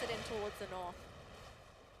everyone's pincered in towards the north.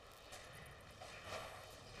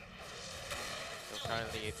 So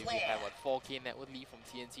currently, I think we have what 4K net worth lead from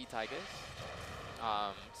TNC Tigers.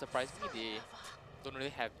 Surprisingly, they don't really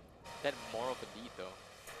have that more of a lead though.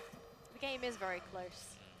 game is very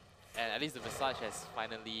close. And at least the Visage has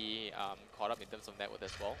finally caught up in terms of net worth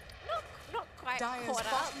as well. Not quite Dyer's caught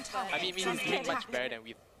up. bottom tower but I mean, is he's doing under much attack. better than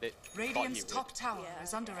we thought he Radiant's would. top tower Yeah.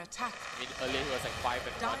 is under attack. I mean, earlier he was like 5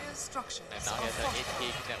 and 1, Dyer's structures and now he are has an fortified.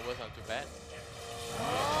 8k net worth, not too bad.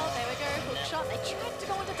 Oh, there we go. Hook shot. They tried to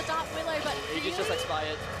go into the Dark Willow, but Aegis just really?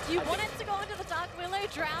 expired. You I wanted to go into the Dark Willow,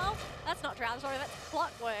 Drow? That's not Drow, sorry, that's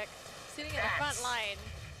Clockwork. Sitting in the front line.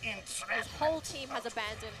 His whole team has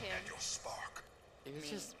abandoned him. It was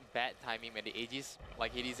just bad timing when the Aegis,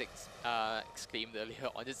 like Hades exclaimed earlier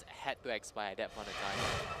on, just had to expire at that point in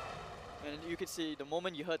time. And you could see the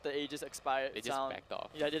moment you heard the Aegis expired They just sound, backed off.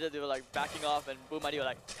 yeah, they were like backing off, and Boom ID were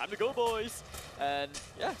like, time to go, boys. And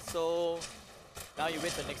yeah, so now you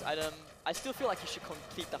win the next item. I still feel like he should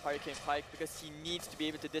complete the Hurricane Pike because he needs to be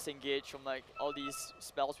able to disengage from like all these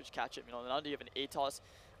spells which catch him. You know, now that you have an ATOS,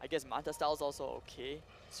 I guess Manta style is also okay,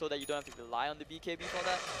 so that you don't have to rely on the BKB for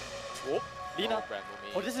that. Whoop, Lina. Oh, Bramble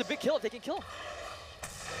Mage. Oh, this is a big kill. They can kill.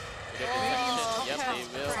 They get Oh, protection. Yep, okay.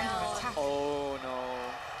 they will. Brown. Attack. Oh no.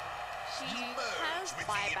 She has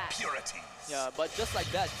buyback. Yeah, but just like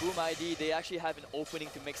that, Boom ID, they actually have an opening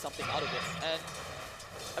to make something out of it. And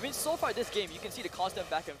I mean, so far this game, you can see the constant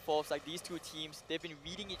back and forth. Like these two teams, they've been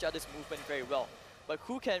reading each other's movement very well. But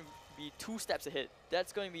who can be 2 steps ahead?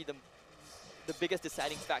 That's going to be the biggest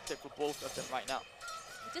deciding factor for both of them right now.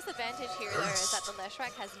 The disadvantage here, though, is that the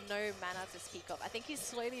Leshrac has no mana to speak of. I think he's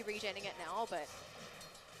slowly regenning it now, but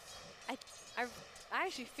I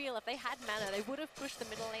actually feel if they had mana, they would have pushed the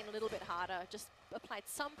middle lane a little bit harder, just applied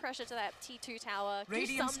some pressure to that T2 tower, do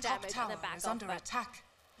Radiant's some top damage, and tower then back is off. under But attack.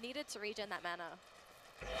 needed to regen that mana.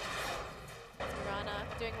 Mirana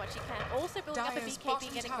doing what she can. Also building up a Dyer's BKB,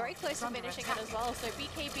 bottom getting tower very close is to under finishing attack. it as well. So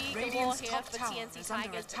BKB galore Radiant's here top for tower TNC is under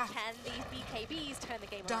Tigers. But attack. can these BKBs turn the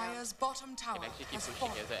game around? Dyer's bottom tower Can actually keep has pushing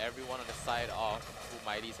fallen. here. So everyone on the side of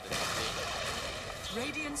Boomaides in the top lane.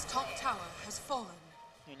 Radiant's top tower has fallen.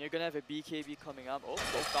 And you're going to have a BKB coming up. Oh,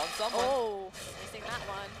 both found someone. Oh, missing that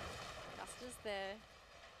one. Guster's there.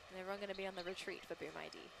 And everyone going to be on the retreat for Boom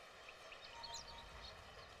ID.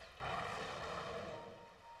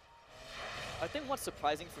 I think what's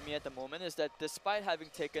surprising for me at the moment is that despite having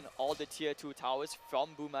taken all the tier 2 towers from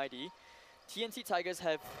Boom ID, TNC Tigers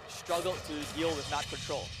have struggled to deal with map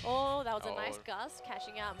control. Oh, that was a Oh. nice gust,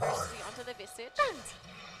 cashing out mostly onto the Visage.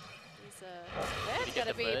 He's Did he going to get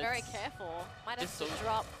the be very birds? careful. Might have Just to so-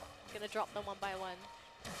 drop. Going to drop them one by one.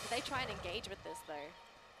 Do they try and engage with this, though?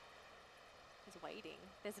 He's waiting.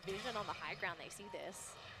 There's a vision on the high ground. They see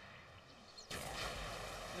this.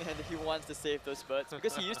 And he wants to save those birds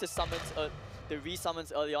because he used the summons, the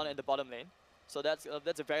re-summons early on in the bottom lane. So that's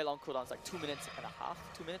a very long cooldown. It's like 2 minutes and a half,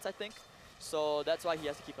 2 minutes I think. So that's why he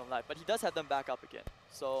has to keep them alive. But he does have them back up again.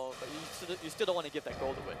 So but you still don't want to give that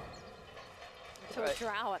gold away. To a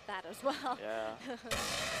drow at that as well. Yeah.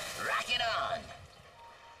 Rock it on!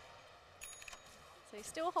 So he's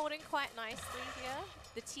still holding quite nicely here.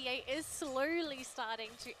 The TA is slowly starting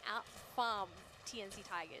to out-farm TNC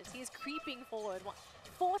Tigers. He is creeping forward.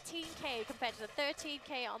 14k compared to the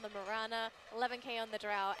 13k on the Mirana, 11k on the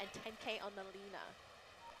Drow, and 10k on the Lina.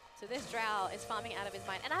 So this Drow is farming out of his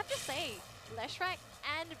mind. And I have to say, Leshrac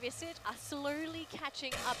and Visage are slowly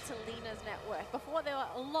catching up to Lina's net worth. Before they were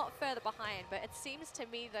a lot further behind, but it seems to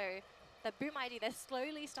me though, that Boom ID, they're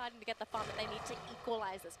slowly starting to get the farm that they need to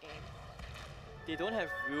equalize this game. They don't have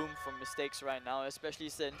room for mistakes right now, especially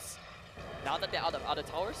since now that they're out of other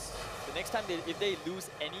towers, the next time if they lose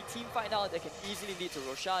any team fight now, they can easily lead to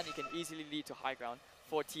Roshan, it can easily lead to high ground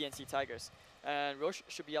for TNC Tigers. And Rosh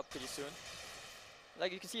should be up pretty soon.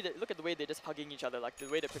 Like you can see, that, look at the way they're just hugging each other, like the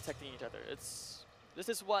way they're protecting each other. This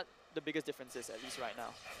is what the biggest difference is, at least right now,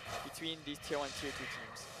 between these tier 1, tier 2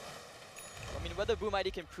 teams. I mean, whether Boom ID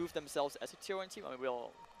can prove themselves as a tier 1 team, I mean,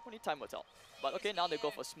 only time will tell. But okay, now they go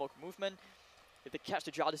for smoke movement. If they catch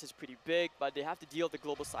the Drow, this is pretty big, but they have to deal with the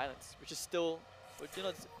global silence, which is still, you know,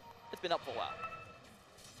 it's been up for a while.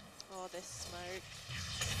 Oh, this smoke.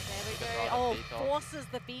 There we Good go. run Oh, of Dayton. forces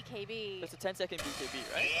the BKB. That's a 10-second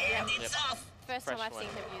BKB, right? And Yep. it's off! First Fresh time I've one.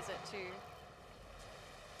 seen him use it too.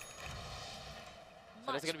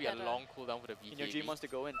 So there's going to be a better. long cooldown for the BKB. And your Dream wants to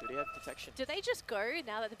go in. Do they have detection? Do they just go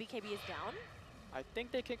now that the BKB is down? I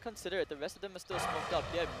think they can consider it. The rest of them are still smoked up.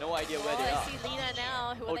 They have no idea where Oh, they I are. see Lina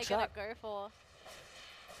now. Who Oh, are they going to trap. go for?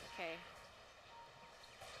 Okay.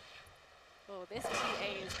 Oh, this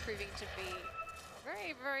TA is proving to be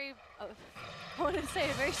very, very, I want to say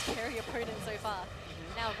a very scary opponent so far.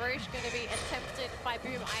 Now Roche going to be attempted by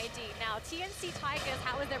Boom ID. Now TNC Tigers,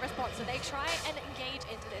 how is their response? So they try and engage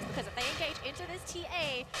into this, because if they engage into this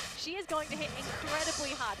TA, she is going to hit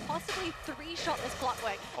incredibly hard, possibly 3-shot this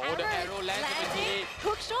blockwork. Oh, the arrow lands on the landing, TA.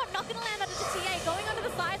 hook shot, not going to land under the TA, going onto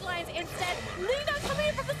the sidelines instead. Luna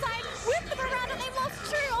coming in from the side with them around, and they've lost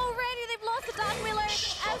 2 already. They've lost the Dark Willow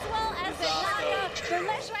as well as the Naga. The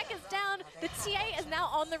Leshrac is down. The TA is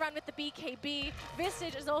now on the run with the BKB.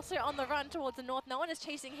 Visage is also on the run towards the north. No one is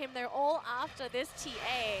chasing him. They're all after this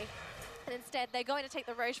TA. And instead, they're going to take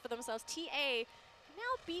the Roche for themselves. TA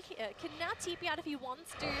can now TP out if he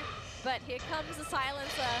wants to, but here comes the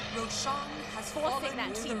silencer. Roshan has Forcing fallen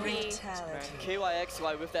that to the TP. fatality.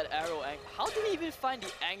 KYXY with that arrow, and how did he even find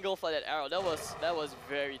the angle for that arrow? That was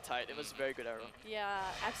very tight. It was a very good arrow. Yeah,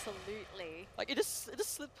 absolutely. Like it just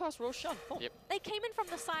slipped past Roshan. Oh. Yep. They came in from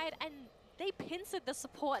the side and they pincered the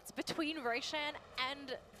supports between Roshan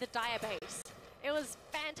and the Dire base. It was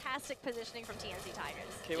fantastic positioning from TNC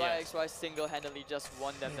Tigers. KYXY single-handedly just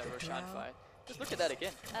won them that Roshan fight. Just look at that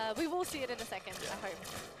again. We will see it in a second, I hope.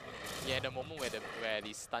 Yeah, the moment where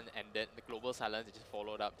the stun ended, the global silence just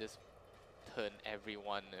followed up, just turned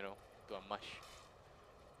everyone, to a mush.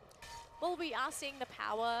 Well, we are seeing the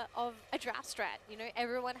power of a draft strat. You know,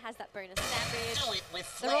 everyone has that bonus damage. Do it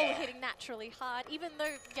with They're all flair. hitting naturally hard. Even though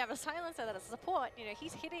you have a silencer that is support,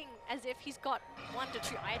 he's hitting as if he's got 1 to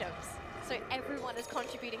 2 items. So everyone is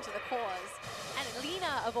contributing to the cause. And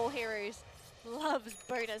Lina, of all heroes, loves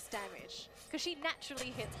bonus damage because she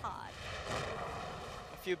naturally hits hard.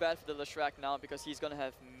 I feel bad for the Leshrac now because he's gonna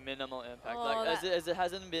have minimal impact. Oh, like as it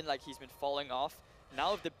hasn't been like he's been falling off.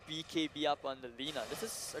 Now with the BKB up on the Lina, this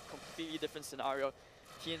is a completely different scenario.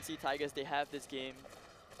 TNC Tigers, they have this game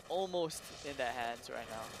almost in their hands right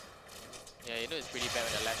now. Yeah, it's pretty bad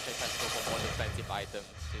when the left tries to go for more defensive items.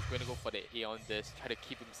 He's going to go for the Aeon Disc, try to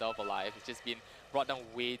keep himself alive. It's just been brought down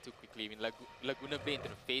way too quickly. I mean, Laguna Blade into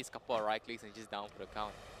the face, couple of right clicks, and just down for the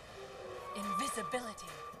count. Invisibility.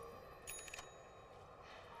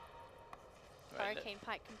 Hurricane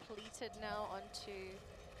Pike completed now onto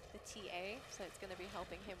the TA, so it's going to be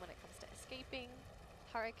helping him when it comes to escaping,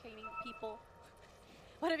 hurricaning people.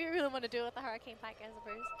 Whatever you really want to do with the Hurricane Pike, I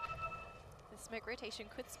suppose. The smoke rotation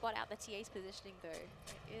could spot out the TA's positioning though.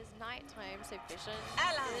 It is nighttime, so vision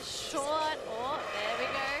is short. Oh, there we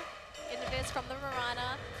go. Invis from the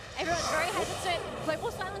Mirana. Everyone's very hesitant.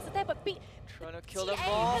 Global silence is there, but Trying to kill TA them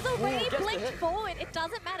all. has already Gets the blinked hit. forward. It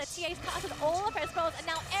doesn't matter. TA's casted all of her spells, and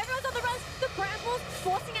now everyone's on the run. The Brambles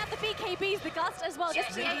forcing out the BKBs, the Gust as well. This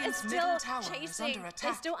TA is Radiant's still middle tower is chasing. under They're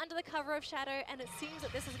attack. still under the cover of Shadow, and it seems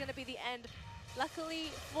that this is going to be the end.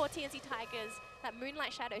 Luckily for TNC Tigers, that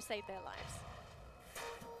Moonlight Shadow saved their lives.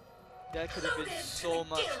 That could have been so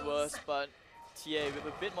much worse, but TA with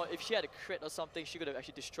a bit more, if she had a crit or something, she could have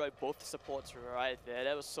actually destroyed both the supports right there.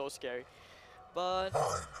 That was so scary. But,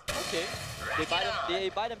 okay, they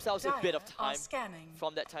buy themselves a bit of Dire are time scanning.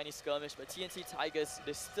 from that tiny skirmish, but TNC Tigers,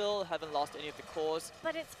 they still haven't lost any of the cores.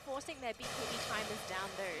 But it's forcing their BKB timers down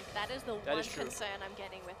though. That is the That one is true. concern I'm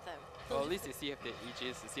getting with them. Well, at least they still have their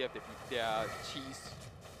Aegis, they still have their cheese.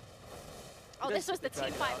 Oh, this was the Drag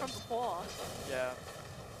team it fight out. from before. Yeah.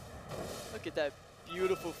 Look at that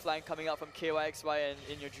beautiful flank coming out from KYXY and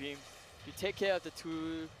In Your Dream. You take care of the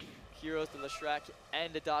 2 heroes, the Leshrac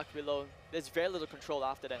and the Dark Willow, there's very little control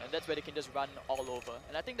after that, and that's where they can just run all over.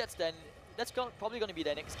 And I think that's probably going to be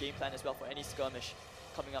their next game plan as well for any skirmish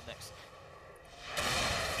coming up next.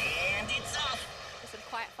 And it's off. There's some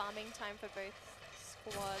quiet farming time for both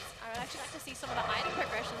squads. I would actually like to see some of the item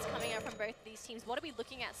progressions coming out from both of these teams. What are we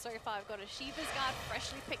looking at so far? I've got a Shiva's Guard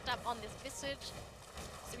freshly picked up on this Visage.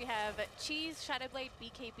 So we have Cheese, Shadowblade,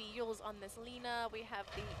 BKB Yules on this Lina. We have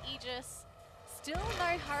the Aegis. Still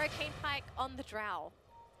no Hurricane Pike on the Drow.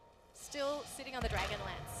 Still sitting on the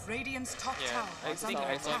Dragonlance. Radiant's top Yeah, tower I is think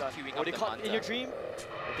under I saw attack. queuing Oh, up they the caught In Your Manta. Dream.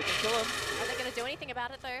 They can kill him. Are they going to do anything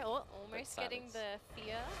about it though? Oh, almost Good getting silence. the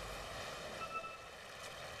fear.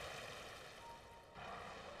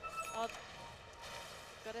 Oh,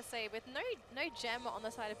 gotta say, with no gem on the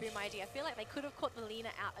side of Boom ID, I feel like they could have caught the Lina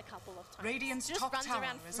out a couple of times. Radiant's just top runs tower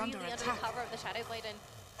around is freely under under attack. the cover of the Shadowblade and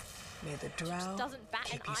May the just drow doesn't bat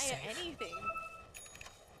an keep you eye at safe. anything.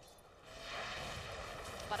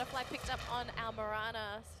 Butterfly picked up on our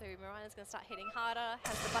Mirana, so Mirana's going to start hitting harder.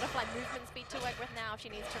 Has the butterfly movement speed to work with now. She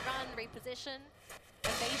needs to run, reposition,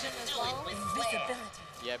 evasion as well. Invisibility.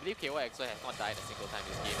 Yeah, I believe KYXY has not died a single time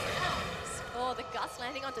this game right now. Oh, the Gust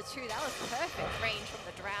landing onto 2. That was perfect range from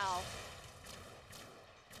the Drow.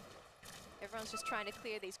 Everyone's just trying to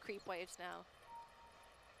clear these creep waves now.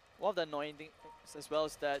 One of the annoying things as well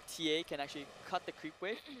is that TA can actually cut the creep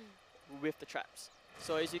wave with the traps.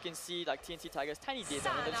 So as you can see, like TNC Tigers, tiny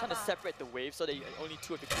data, and they're trying to separate the wave so they only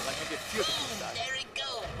two of the creep, like maybe a few of the creeps die. There it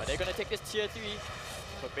goes. But they're gonna take this tier 3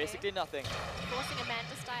 for basically nothing. Forcing a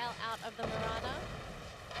Manta style out of the Mirana.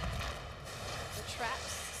 The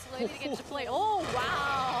traps slowly get to play. Oh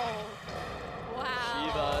wow! Wow.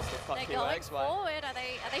 Chivas, they've caught They're going KYXY. forward.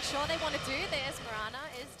 Are they sure they want to do this? Mirana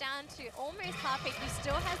is down to almost half HP.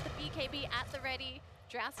 Still has the BKB at the ready.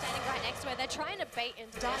 Drought standing right next to her. They're trying to bait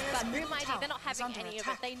into this, but Boom ID, they're not having any of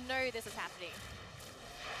it. They know this is happening.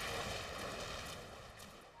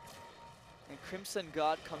 And Crimson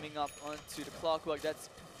Guard coming up onto the Clockwork. That's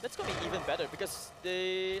going to be even better because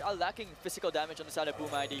they are lacking physical damage on the side of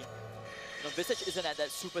Boom ID. You know, Visage isn't at that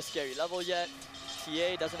super scary level yet.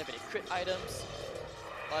 TA doesn't have any crit items.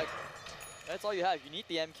 Like, that's all you have. You need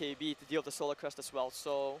the MKB to deal with the Solar Crest as well.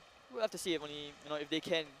 So we'll have to see if if they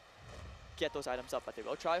can get those items up, but they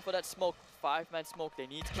will try for that smoke. 5-man smoke. They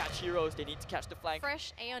need to catch heroes. They need to catch the flank.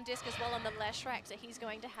 Fresh Aeon Disc as well on the Leshrac, so he's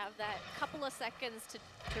going to have that couple of seconds to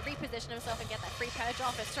reposition himself and get that free purge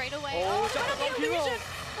off it straight away. Oh, they went on the hero. illusion!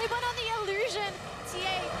 They went on the illusion!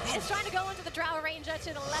 TA is trying to go into the Drow Ranger to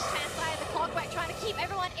the left-hand side. The Clockwork trying to keep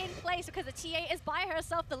everyone in place because the TA is by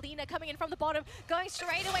herself. The Lina coming in from the bottom, going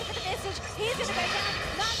straight away for the Visage. He's going to go down.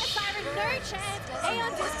 Naga Siren, no chance.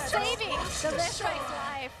 Aeon Disc saving the Leshrac's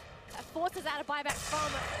life. Forces out a buyback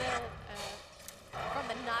from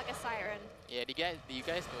the Naga Siren. Yeah, do you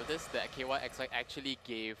guys notice that KYXY actually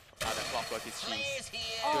gave the Clockwork his cheese?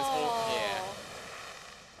 Oh,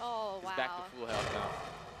 yeah. Oh, wow. He's back to full health now.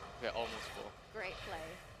 We're almost full. Great play.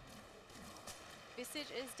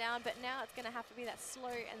 Visage is down, but now it's going to have to be that slow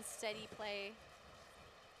and steady play.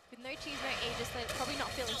 With no cheese, no Aegis, they're probably not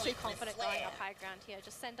feeling too confident going up high ground here.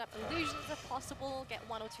 Just send up illusions if possible, get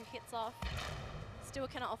 1 or 2 hits off. Still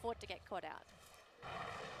cannot afford to get caught out.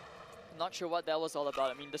 Not sure what that was all about.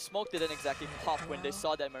 I mean, the smoke didn't exactly pop when they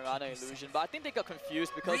saw that Mirana illusion, but I think they got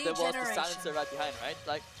confused because there was the silencer right behind, right?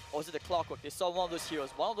 Like, or was it the Clockwork? They saw one of those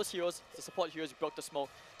heroes. One of those heroes, the support heroes, broke the smoke.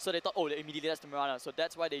 So they thought, oh, immediately that's the Mirana. So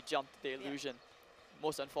that's why they jumped the illusion. Yeah.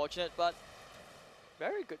 Most unfortunate, but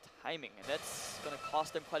very good timing. And that's going to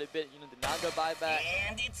cost them quite a bit. You know, the Naga buyback.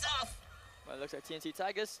 And it's off. Well, it looks like TNC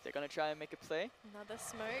Tigers, they're going to try and make a play. Another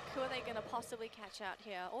smoke. Who are they going to possibly catch out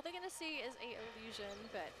here? All they're going to see is a illusion,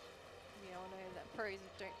 but we all know that pros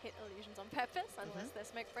don't hit illusions on purpose unless their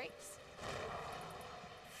smoke breaks.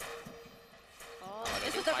 Oh,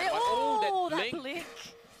 this is the real. Oh, that blink.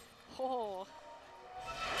 Oh.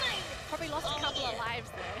 Probably lost a couple of lives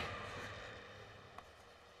there.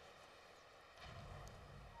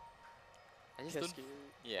 I just don't.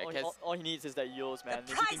 Yeah, all he needs is that Yules, man.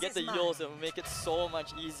 If he can get the Yules, it will make it so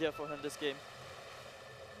much easier for him this game.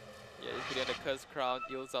 Yeah, you put in the Curse Crown,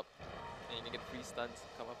 Yules up, and you can get free stuns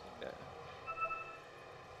come up from there.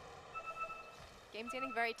 Game's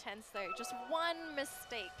getting very tense though. Just one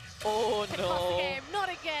mistake. Oh could no! cost the game. Not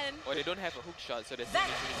again. Oh, they don't have a hook shot, so there's Not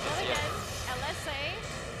again. LSA.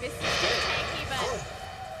 This is tanky, but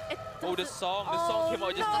oh, the song came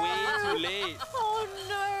out just way too late. Oh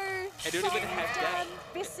no! I don't even have that.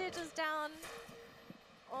 Visage is down.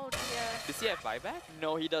 Oh dear. Does he have buyback?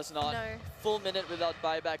 No, he does not. No. Full minute without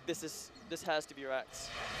buyback. This has to be Rax.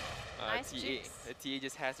 Nice TA. juice. The TA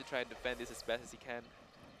just has to try and defend this as best as he can.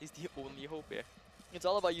 He's the only hope here. It's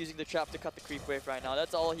all about using the trap to cut the creep wave right now.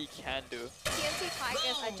 That's all he can do. TNC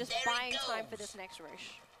Tigers are just buying time for this next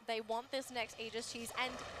Roche. They want this next Aegis cheese,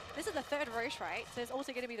 and this is the 3rd Roche, right? So there's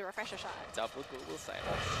also going to be the refresher shard. Double global silence.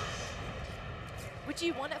 Would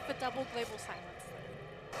you want it for double global silence?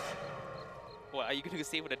 What, are you going to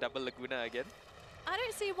save with a double Laguna again? I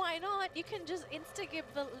don't see why not. You can just insta-give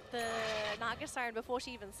the Naga Siren before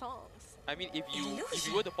she even songs. I mean, if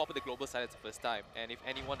you were to pop in the global silence the first time, and if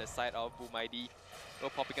anyone aside of Boom ID or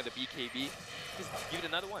popping on the BKB, just give it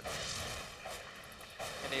another one.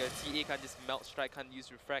 And then your TA can't just melt strike, can't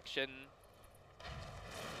use refraction.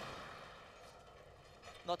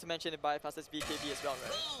 Not to mention it bypasses BKB as well,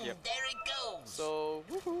 right? Yep. There it goes. So,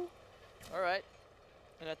 woohoo. Alright.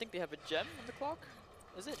 And I think they have a gem on the clock.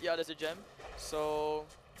 Is it? Yeah, there's a gem. So,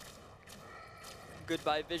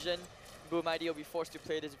 goodbye vision. Boom ID will be forced to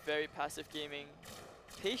play this very passive gaming.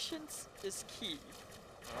 Patience is key.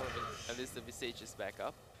 Oh, at least the Visage is back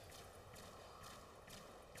up.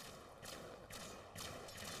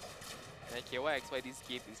 And KYXY this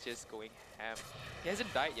game is just going ham. He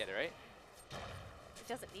hasn't died yet, right? It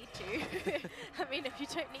doesn't need to. I mean, if you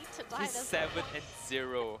don't need to die, He's there's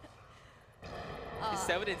 7-0. It's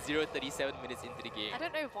 7-0, 37 minutes into the game. I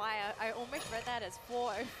don't know why. I almost read that as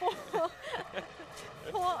 404.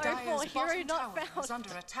 404, Dire's hero bottom not tower found. is under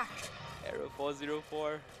attack. Arrow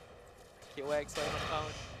 404. KYX not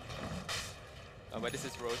found. Oh, but this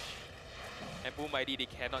is Roche. And Boom ID, they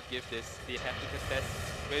cannot give this. They have to contest.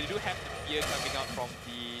 Well, they do have the fear coming out from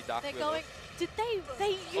the Dark They're Willow. going. Did they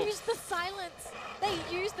used the silence? They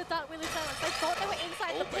used the Dark Willow silence. They thought they were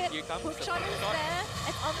inside the Oh, but pit. here comes Hookshot the is hookshot. there.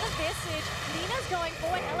 It's on the Visage. Lina's going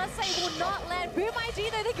forward. LSA will not land. Boom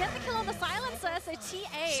ID though, they get the kill on the silencer. So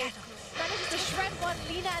TA manages to shred one.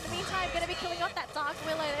 Lina in the meantime going to be killing off that Dark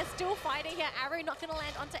Willow. They're still fighting here. Arrow not going to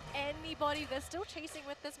land onto anybody. They're still chasing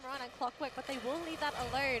with this Mirana and Clockwork, but they will leave that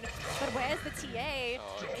alone. But where's the TA?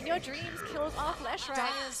 In your dreams kills off Leshrac.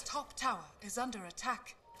 Dire's top tower is under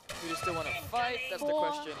attack. Do they still want to fight? That's the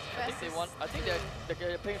question. I think they want. I think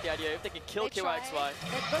they're playing with the idea if they can kill They try. KYXY.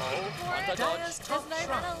 They're looking for Under it. dodge. Dire's There's top no shrine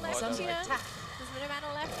mana left is under here. attack. There's no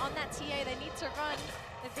mana left on that TA. They need to run.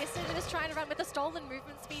 The Visage is trying to run with the stolen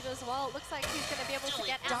movement speed as well. It looks like he's going to be able to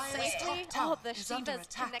get out Dire's safely. top tower Oh, the is under Shiva's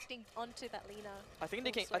attack. connecting onto that Lina. I think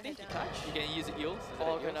they can. Slow I think her he down. catch. You can use the eels. Is it Oh, an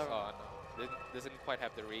okay, eels? never. Oh, no. It doesn't quite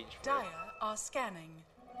have the range for Dire it. are scanning.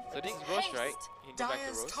 So this is Roche, right? You can go back to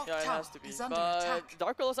Dire's Roche. top Yeah, it tower has to be. is under But attack.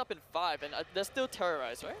 Dark Willow's up in 5, and they're still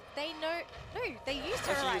terrorized, right? They know. No, they used Oh, she used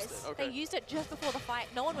Terrorize. it, okay. They used it just before the fight.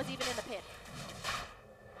 No one was even in the pit.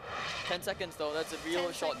 10 seconds though. That's a real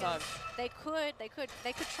 10 short seconds. time. They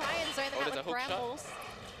could try and zone them Oh, out there's with a hook shot. brambles.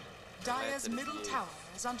 Dire's to the middle TA. tower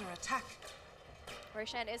is under attack.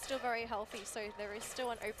 Roshan is still very healthy, so there is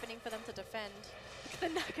still an opening for them to defend. Look at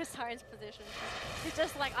the Naga Siren's position. He's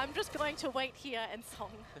just like, I'm just going to wait here and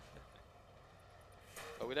song.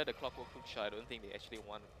 But without the Clockwork hook shot, I don't think they actually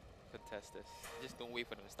want to contest this. Just don't wait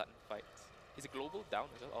for them to start fights. Is it global down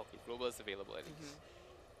as well? Oh, okay, global is available at least.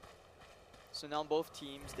 So now both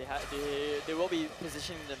teams they will be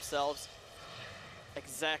positioning themselves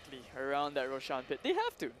exactly around that Roshan pit. They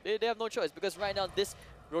have to. They have no choice because right now this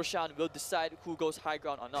Roshan will decide who goes high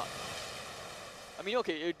ground or not. I mean,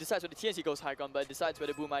 okay, it decides whether TNC goes high ground, but it decides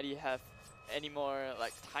whether Boom ID have any more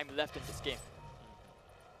like time left in this game.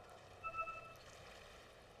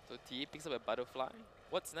 So TA picks up a butterfly.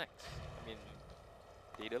 What's next? I mean,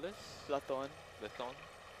 Daedalus, Bloodthorn. Lethon.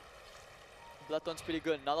 Bloodthorn's pretty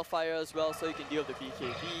good. Nullifier as well, so you can deal with the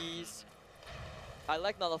BKBs. I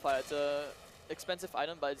like Nullifier. It's a expensive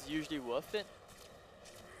item, but it's usually worth it.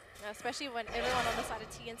 Especially when everyone on the side of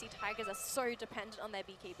TNC Tigers are so dependent on their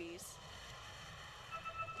BKBs.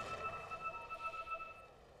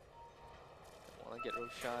 I want to get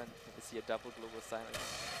Roshan to see a double global silence.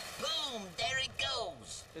 Boom, there it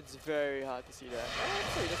goes. It's very hard to see that.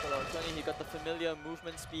 Oh, so he just got out 20. He got the familiar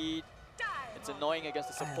movement speed. It's annoying against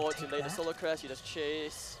the support. You lay the solo crest, you just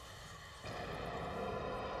chase.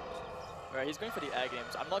 Alright, he's going for the air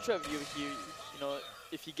games. I'm not sure if you know,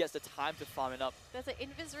 if he gets the time to farm it up. There's an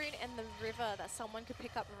Invis rune in the river that someone could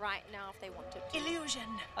pick up right now if they wanted to. Illusion.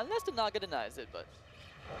 Unless the Naga denies it, but...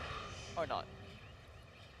 Or not.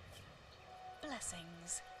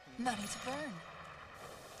 Blessings. Money to burn.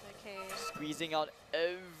 Okay. Squeezing out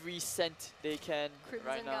every cent they can Crimson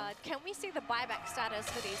right now. Guard. Can we see the buyback status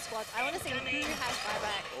for these squads? I want to see who has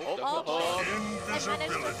buyback. Oh, They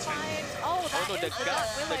managed to find... Oh, that Oh no, the is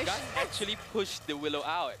guts, Willow. the guts actually pushed the Willow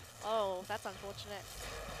out. Oh, that's unfortunate.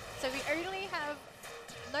 So we only have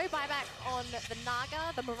no buyback on the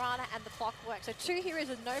Naga, the Mirana, and the Clockwork. So 2 heroes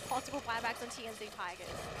with no possible buybacks on TNC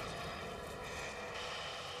Tigers.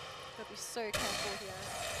 Gotta be so careful here.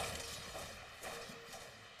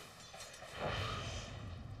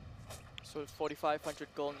 So 4,500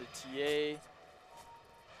 gold in the TA.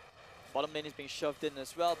 Bottom lane is being shoved in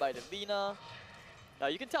as well by the Lina. Now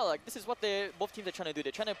you can tell, like, this is what both teams are trying to do.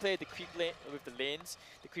 They're trying to play the creep lane with the lanes,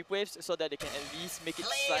 the creep waves, so that they can at least make it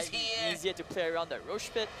slightly easier to play around that Roche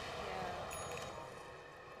pit.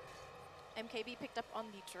 Yeah. MKB picked up on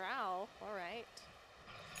the Drow. All right.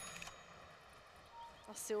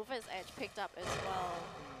 Oh, Silver's Edge picked up as well.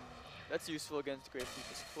 That's useful against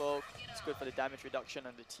Gravekeeper's Cloak. It's good for the damage reduction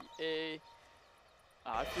on the TA.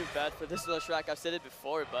 I feel bad for this Leshrac. I've said it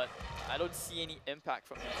before, but I don't see any impact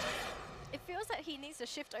from him. It feels that he needs to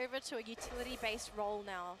shift over to a utility-based role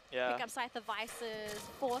now. Yeah. Pick up Scythe of Vices,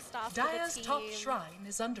 4-star for Dire's the team. top shrine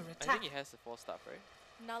is under I attack. think he has the 4-star,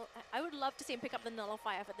 right? I would love to see him pick up the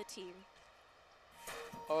Nullifier for the team.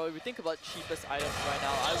 Or if we think about cheapest items right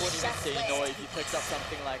now, I wouldn't even say no if he picks up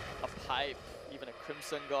something like a pipe, even a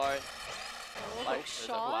Crimson Guard. Oh, Like,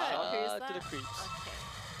 shot. Who's to that? the creeps. Okay.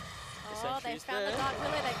 The Oh, they sentry's found there. the Dark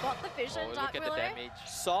Willow. They got the vision. Oh, Dark look at Willow. the damage.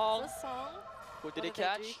 Song. The song. Who did What it did they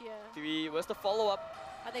catch? do here? 3. Where's the follow-up?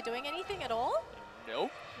 Are they doing anything at all? No.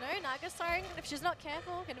 No, Naga's siren, if she's not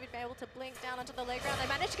careful, going to be able to blink down onto the low ground. They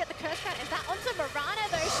managed to get the curse count. Is that onto Mirana,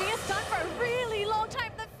 though? She is stunned for a really long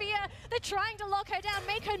time. The fear, they're trying to lock her down,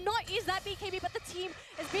 make her not use that BKB, but the team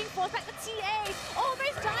is being forced back. The TA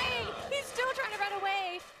almost dying. He's still trying to run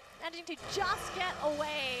away. Managing to just get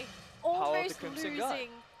away. Almost losing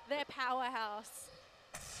their powerhouse.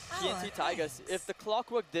 TNC Tigers, if the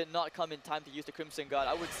clockwork did not come in time to use the Crimson Guard,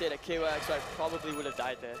 I would say that KYXY probably would have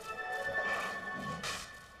died there.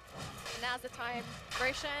 Now's the time.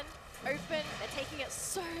 Roshan, open. They're taking it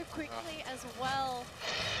so quickly as well.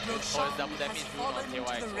 Oh, double damage rune on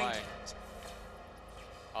KYXY.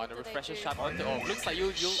 Oh, the refresher shot onto. Oh, looks like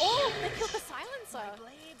you. Oh, they killed the silencer.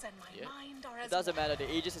 It doesn't matter,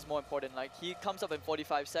 the Aegis is more important. Like, he comes up in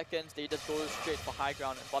 45 seconds, they just go straight for high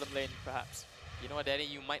ground and bottom lane, perhaps. You know what, Danny?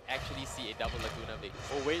 You might actually see a double Laguna Blade.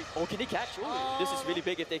 Oh, wait. Oh, can they catch? Oh, this is really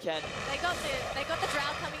big if they can. They got the Drow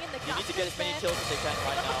coming in. The You need to get as many kills as they can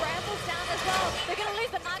right now. The Brambles down as well. They're going to lose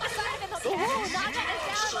the Naga side. They're not careful. Naga is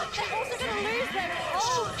down. They're also going to lose them.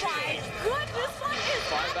 Oh my goodness, what is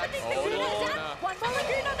happening? Laguna's down. One more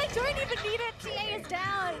Laguna. They don't even need it. TA is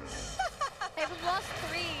down. They've lost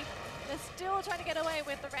 3. They're still trying to get away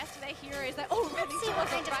with the rest of their heroes. They're already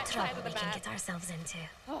towards the right side of the map. Get ourselves into.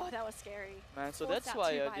 Oh, that was scary. Man, so that's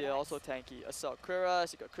why they're also tanky. Assault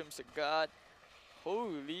Kuras, you got Crimson Guard.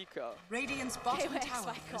 Holy cow. Radiant's bottom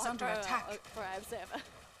tower is under attack. For our observer.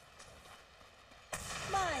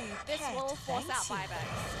 This will force out buybacks.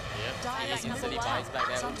 Yep, he easily buys back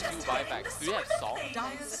there with 2 buybacks. Do you have song?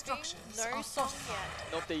 Dire's structures No song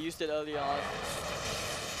yet. Nope, they used it early on.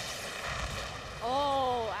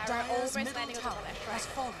 Oh, Arrow Dire's almost middle landing on the tower left, has right.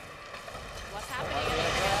 fallen. What's happening?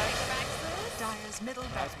 Dire's middle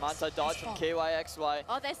Nice barracks Manta dodge has from fallen. KYXY.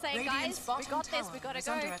 Oh, they're saying, Radiant's guys, we bottom got this, we tower gotta is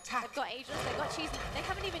go. under attack. They've got Aegis, they've got cheese. They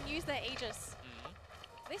haven't even used their Aegis.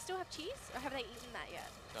 Do they still have cheese, or have they eaten that yet?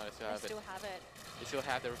 No, they still have They still have it. They still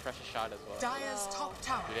have the refresher shot as well. Dire's top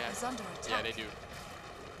tower Do they have? is under Yeah, attack. they do.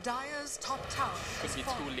 Dire's top tower Could is be too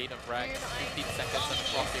fallen. late of frag. Dude, 15 seconds on the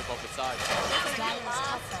clock here both the sides. Dire's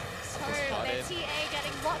top barracks So, has fallen. their TA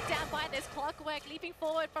getting locked down by this clockwork, leaping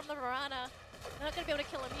forward from the Mirana. They're not going to be able to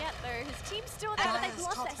kill him yet, though. His team's still there, but they've Dire's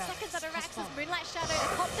lost top their seconds barracks under has Rax's fallen. Moonlight Shadow. They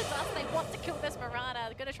popped the dust. They want to kill this Mirana.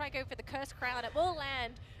 They're going to try and go for the Cursed Crown. It will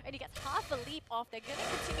land, and he gets half a leap off. They're going to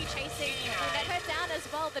continue chasing. They get her down as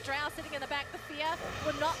well. The Drow sitting in the back. The Fear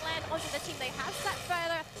will not land onto the team. They have sat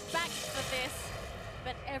further back for this.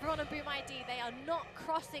 But everyone on Boom ID, they are not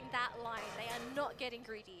crossing that line. They are not getting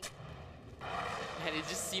greedy. And it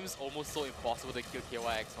just seems almost so impossible to kill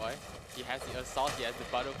KYXY. He has the assault, he has the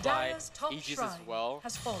butterfly, Dire's top Aegis shrine as well.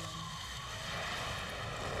 has fallen.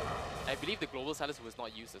 I believe the global silence was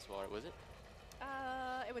not used as well, was it?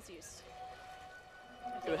 It was used.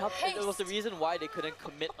 It would help. It was the reason why they couldn't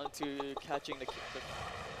commit onto catching the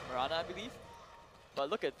Mirana, I believe. But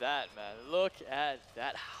look at that, man. Look at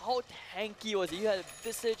that. How tanky was it? You had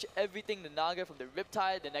Visage, everything, the Naga from the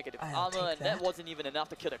Riptide, the negative armor, and that wasn't even enough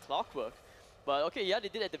to kill the Clockwork. But okay, yeah, they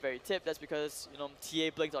did at the very tip. That's because, you know,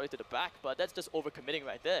 TA blinks all the way to the back, but that's just overcommitting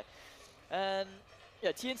right there. And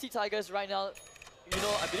yeah, TNC Tigers right now, you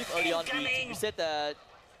know, I believe early on we said that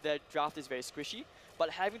their draft is very squishy,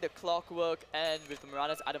 but having the Clockwork and with the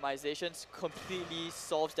Mirana's itemizations completely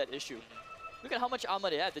solves that issue. Look at how much armor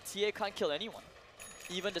they have. The TA can't kill anyone.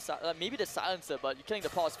 Even the maybe the silencer, but you're killing the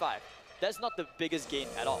Pulse 5. That's not the biggest gain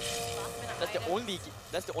at all. That's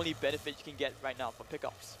the only benefit you can get right now from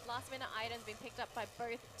pickups. Last minute items being picked up by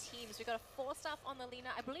both teams. We got a 4-staff on the Lina.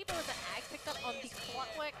 I believe there was an Ag picked up on the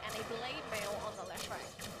Clockwork and a Blade Mail on the left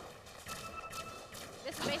right.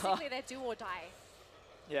 This is basically their do or die.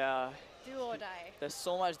 Yeah. Do or die. There's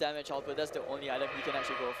so much damage output. That's the only item he can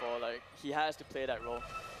actually go for. Like, he has to play that role.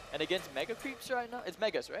 And against Mega Creeps right now? It's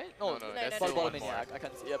Megas, right? No, that's still bottom one lane. more. Yeah, I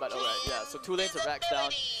can't see. Yeah, but alright. Yeah, so 2 lanes of racks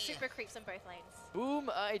down. Super creeps in both lanes.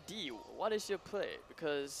 Boom ID, what is your play?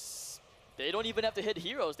 Because they don't even have to hit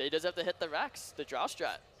heroes. They just have to hit the racks, the draw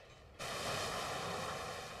strat.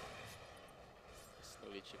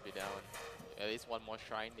 Slowly chip it down. At least one more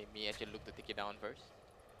shrine. They may actually look to take it down first.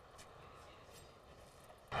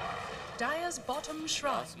 Dire's bottom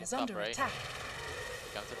shrine smoked is up, under right? attack.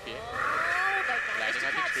 Here comes a fear. Oh, they managed to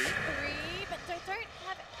Lighting up catch the 3, but they don't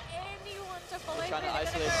have anyone to follow They're trying to through.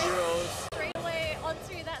 isolate They're gonna go heroes. straight away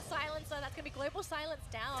onto that silencer. That's going to be Global Silence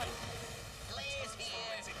down.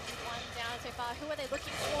 One down so far. Who are they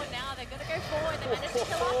looking for now? They're going to go forward. They managed to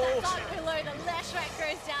kill off that Dark Willow. The Lash Rat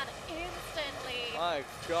goes down instantly. My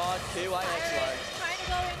god, KYXY. Trying to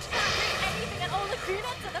go in, can't do anything, and oh,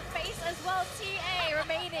 Laguna to the face as well. TA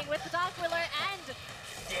remaining with the Dark Willow and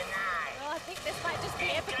oh, I think this might just be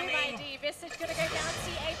it for Boom ID. Visage gonna go down.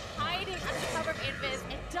 TA hiding under cover of invis.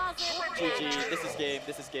 It doesn't GG. matter. This is game.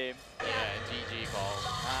 This is game. Yeah, GG call.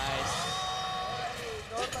 Nice.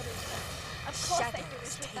 Of course they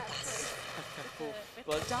finished with that too.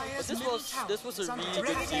 But this was a really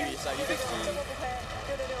good series. Like you can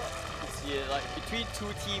see it. Like between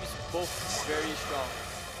two teams, both very strong.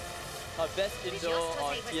 Best Indo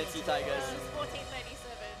on TNC Tigers.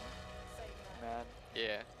 1437. Man,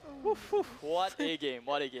 Yeah. what a game!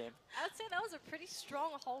 What a game! I would say that was a pretty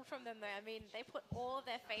strong hold from them though. I mean, they put all of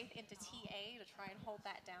their faith into TA to try and hold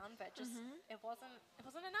that down, but just it wasn't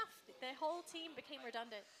enough. Their whole team became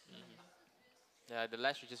redundant. Yeah, the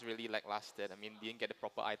Lash was just really lackluster. I mean, didn't get the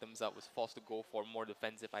proper items up, was forced to go for more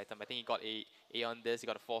defensive item. I think he got a on this, he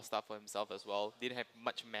got a 4-star for himself as well. Didn't have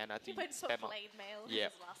much mana to He went for spam out. Blade Mail Yeah.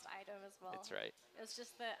 his last item as well. That's right. It was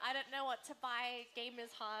just the, I don't know what to buy, game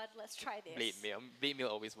is hard, let's try this. Blade Mail. Blade Mail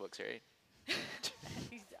always works, right?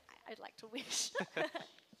 I'd like to wish.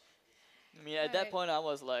 I mean, at that point, I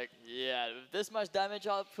was like, yeah, with this much damage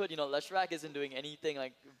output, you know, Leshrac isn't doing anything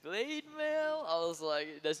like Blade Mail. I was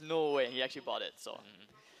like, there's no way. He actually bought it, so.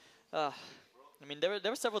 I mean, there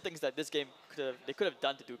were several things that this game they could have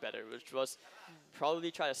done to do better, which was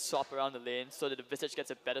probably try to swap around the lane so that the Visage gets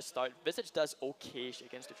a better start. Visage does okay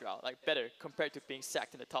against the Drow, like better compared to being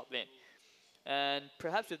sacked in the top lane. And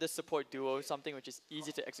perhaps with this support duo, something which is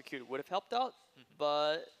easy to execute would have helped out,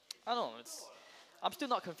 but I don't know. I'm still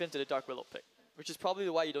not convinced of the Dark Willow pick, which is probably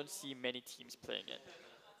why you don't see many teams playing it.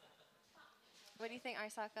 What do you think,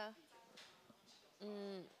 Arisaka?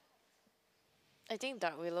 I think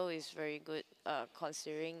Dark Willow is very good,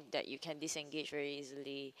 considering that you can disengage very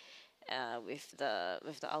easily with the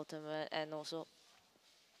ultimate, and also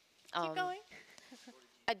Keep going.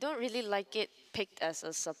 I don't really like it picked as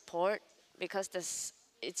a support because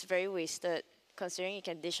it's very wasted, considering you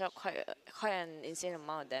can dish out quite an insane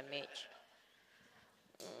amount of damage.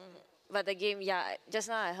 But the game, yeah, just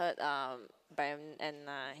now I heard Brian and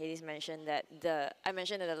Hades mention that I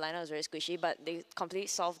mentioned that the lineup was very squishy, but they completely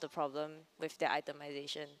solved the problem with their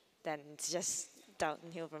itemization. Then it's just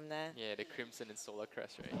downhill from there. Yeah, the Crimson and Solar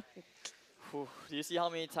Crest, right? Do you see how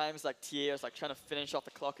many times like TA was like trying to finish off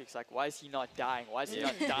the clock? It's like, why is he not dying? Why is he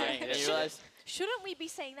not dying? And then you realize, Shouldn't we be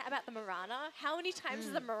saying that about the Mirana? How many times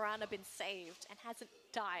has the Mirana been saved and hasn't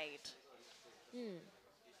died?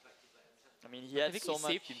 I mean, he had I think so he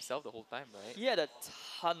much. saved himself the whole time, right? He had a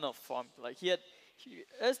ton of farm. Like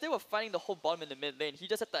as they were fighting the whole bottom in the mid lane, he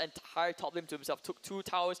just had the entire top lane to himself. Took 2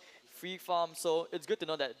 towers, free farm. So it's good to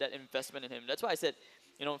know that investment in him. That's why I said,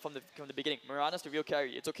 you know, from the beginning, Mirana's the real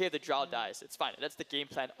carry. It's okay if the Drow dies. It's fine. That's the game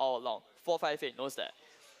plan all along. 458 knows that,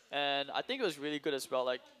 and I think it was really good as well.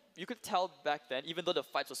 Like you could tell back then, even though the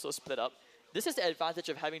fights were so split up, this is the advantage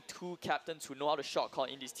of having 2 captains who know how to shot call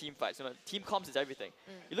in these team fights. You know, team comms is everything.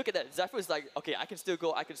 You look at that, Zephyr is like, okay, I can still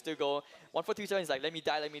go. 1437 is like, let me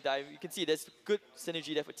die. You can see there's good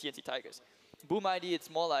synergy there for TNC Tigers. Boom ID, it's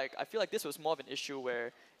more like, I feel like this was more of an issue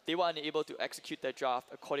where they were unable to execute their draft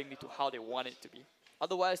accordingly to how they want it to be.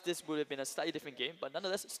 Otherwise, this would have been a slightly different game, but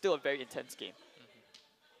nonetheless, it's still a very intense game.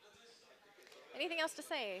 Anything else to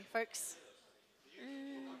say, folks?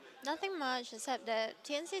 Nothing much except that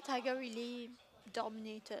TNC Tiger really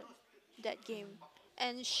dominated that game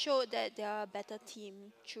and showed that they are a better team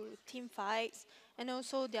through team fights and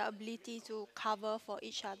also their ability to cover for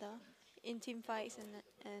each other in team fights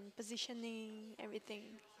and positioning, everything.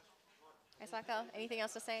 Arisaka, anything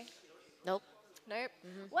else to say? Nope. Nope.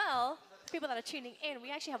 Well, people that are tuning in,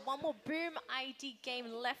 we actually have one more Boom ID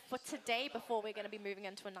game left for today before we're going to be moving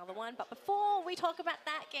on to another one. But before we talk about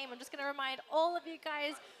that game, I'm just going to remind all of you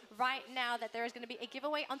guys right now that there is going to be a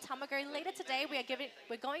giveaway on Tamago later today.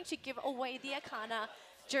 We're going to give away the Arcana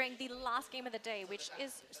during the last game of the day, which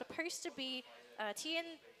is supposed to be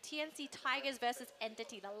TNC Tigers versus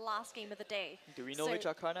Entity, the last game of the day. Do we know which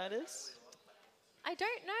Arcana it is? I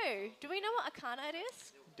don't know. Do we know what Arcana it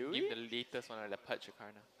is? Do we? Give the latest one, the Purge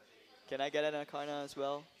Arcana. Can I get an Arcana as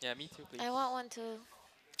well? Yeah, me too, please. I want one too.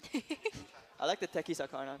 I like the Techies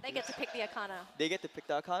Arcana. They get to pick the Arcana. They get to pick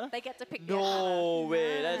the Arcana? They get to pick the Arcana. No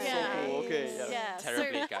way, that's so cool. Okay. Yeah.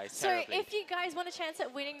 Terribly, guys, So terribly. if you guys want a chance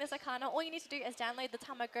at winning this Arcana, all you need to do is download the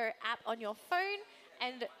Tamago app on your phone,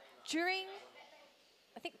 and during,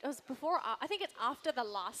 I think it was before, I think it's after the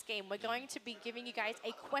last game, we're going to be giving you guys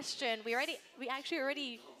a question. We actually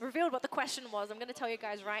already revealed what the question was. I'm going to tell you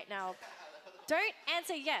guys right now. Don't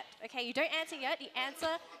answer yet, okay? You don't answer yet. You answer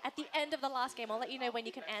at the end of the last game. I'll let you know when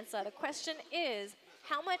you can answer. The question is,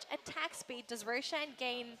 how much attack speed does Roshan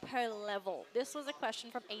gain per level? This was a question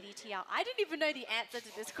from ADTR. I didn't even know the answer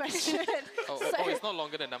to this question. Oh, it's no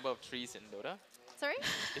longer the number of trees in Dota? Sorry?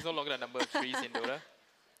 It's no longer the number of trees in Dota?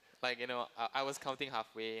 Like, you know, I was counting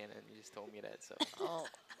halfway and then you just told me that, so. Oh.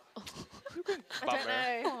 I don't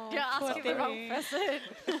know. You're asking the wrong person.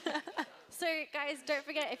 So guys, don't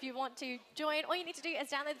forget, if you want to join, all you need to do is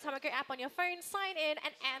download the Tamagotchi app on your phone, sign in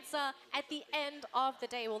and answer at the end of the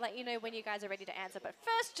day. We'll let you know when you guys are ready to answer. But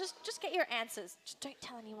first, just get your answers. Just don't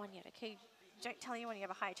tell anyone yet, okay? Don't tell anyone, you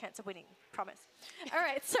have a high chance of winning. Promise. All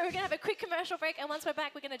right, so we're going to have a quick commercial break, and once we're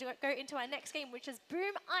back, we're going to go into our next game, which is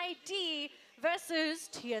Boom ID versus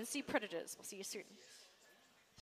TNC Predators. We'll see you soon.